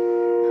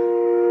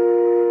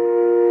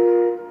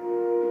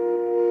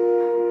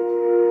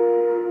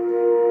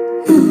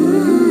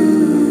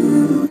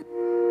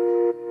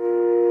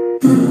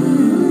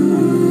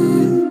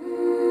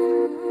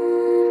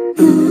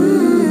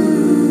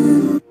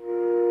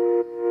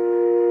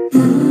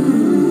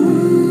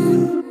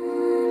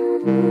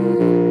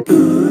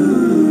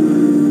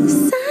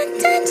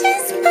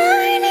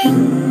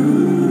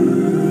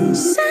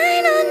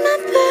 Shine on my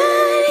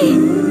body.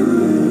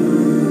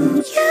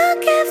 You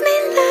give me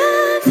love.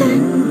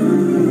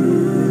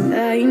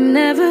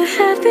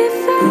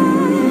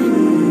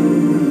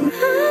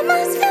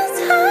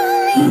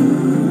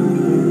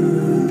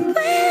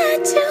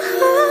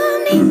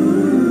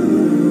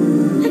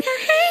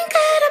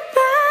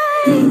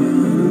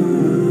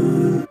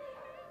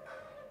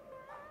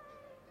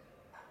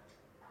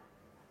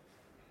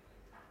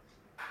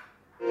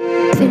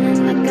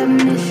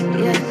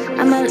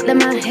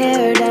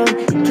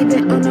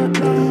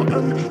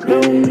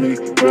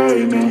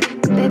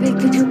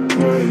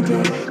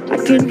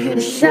 you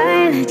to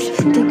shine. It's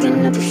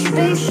taking up a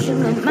space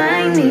in my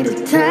mind. Need a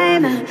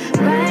timeout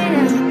right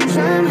now.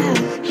 Somehow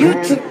you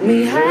took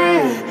me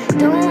higher.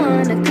 Don't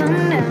wanna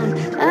come down.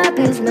 I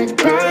feel much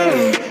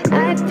better.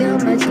 I feel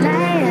much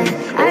lighter.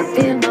 I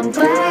feel on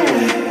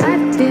fire.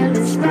 I feel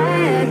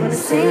inspired. Wanna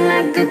sing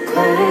like a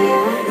choir.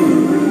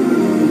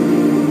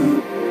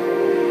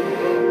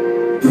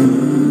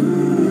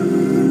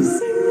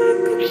 Sing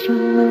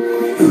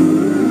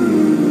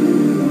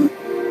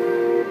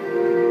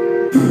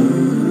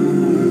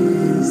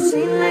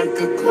like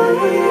a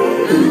choir.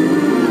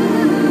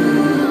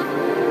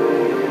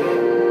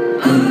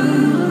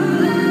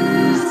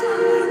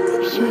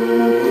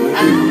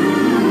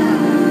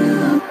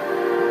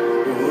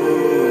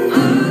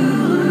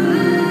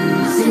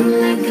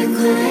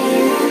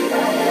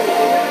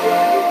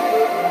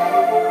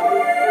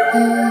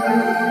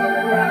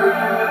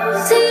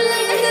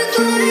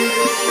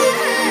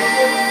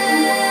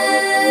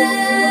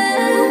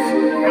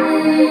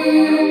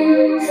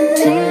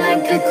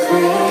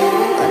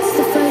 What's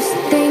the first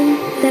thing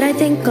that I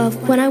think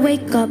of when I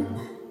wake up?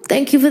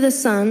 Thank you for the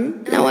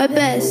sun. Now I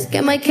best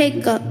get my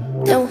cake up.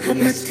 Don't have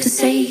much to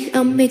say.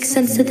 I'll make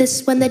sense of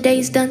this when the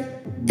day's done.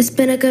 It's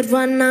been a good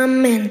run,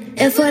 I'm in.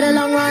 And for the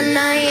long run,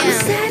 I am. I'm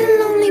sad and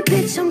lonely,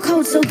 bitch, I'm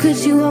cold, so could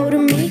you hold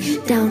me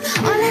down?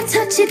 All I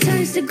touch, it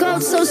turns to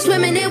gold, so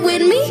swimming it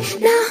with me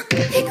now.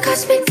 It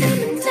cost me time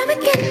and time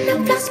again.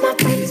 I've lost my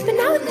friends, but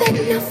now and then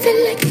I feel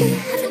like you're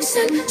having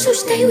sun, so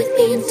stay with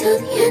me until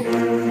the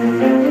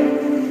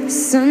end.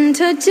 Sun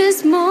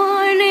touches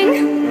morning,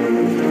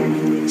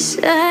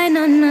 shine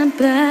on my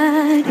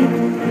body.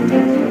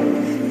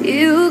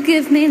 You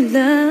give me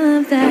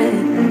love that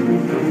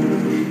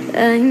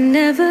I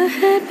never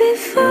had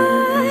before.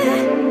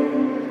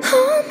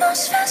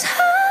 Almost feels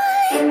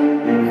high,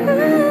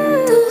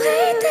 the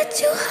way that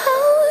you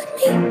hold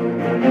me,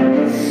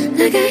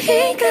 like I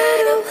ain't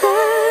gotta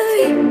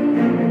worry.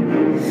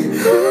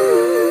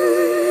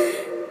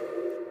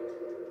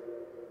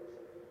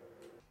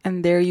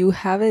 And there you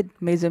have it,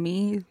 mes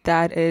amis.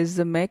 That is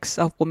the mix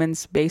of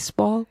women's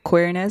baseball,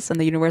 queerness, and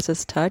the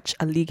universe's touch,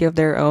 a league of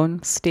their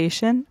own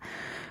station.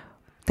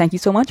 Thank you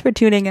so much for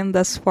tuning in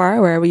thus far.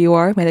 Wherever you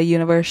are, may the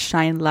universe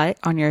shine light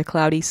on your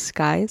cloudy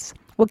skies.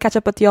 We'll catch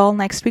up with y'all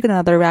next week with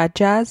another Rad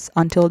Jazz.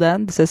 Until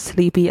then, this is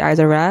Sleepy Eyes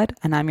Are Rad,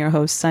 and I'm your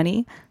host,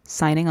 Sunny,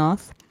 signing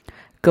off.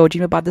 Go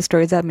dream about the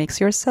stories that makes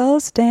your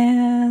cells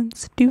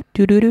dance. Do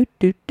do do do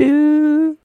do do.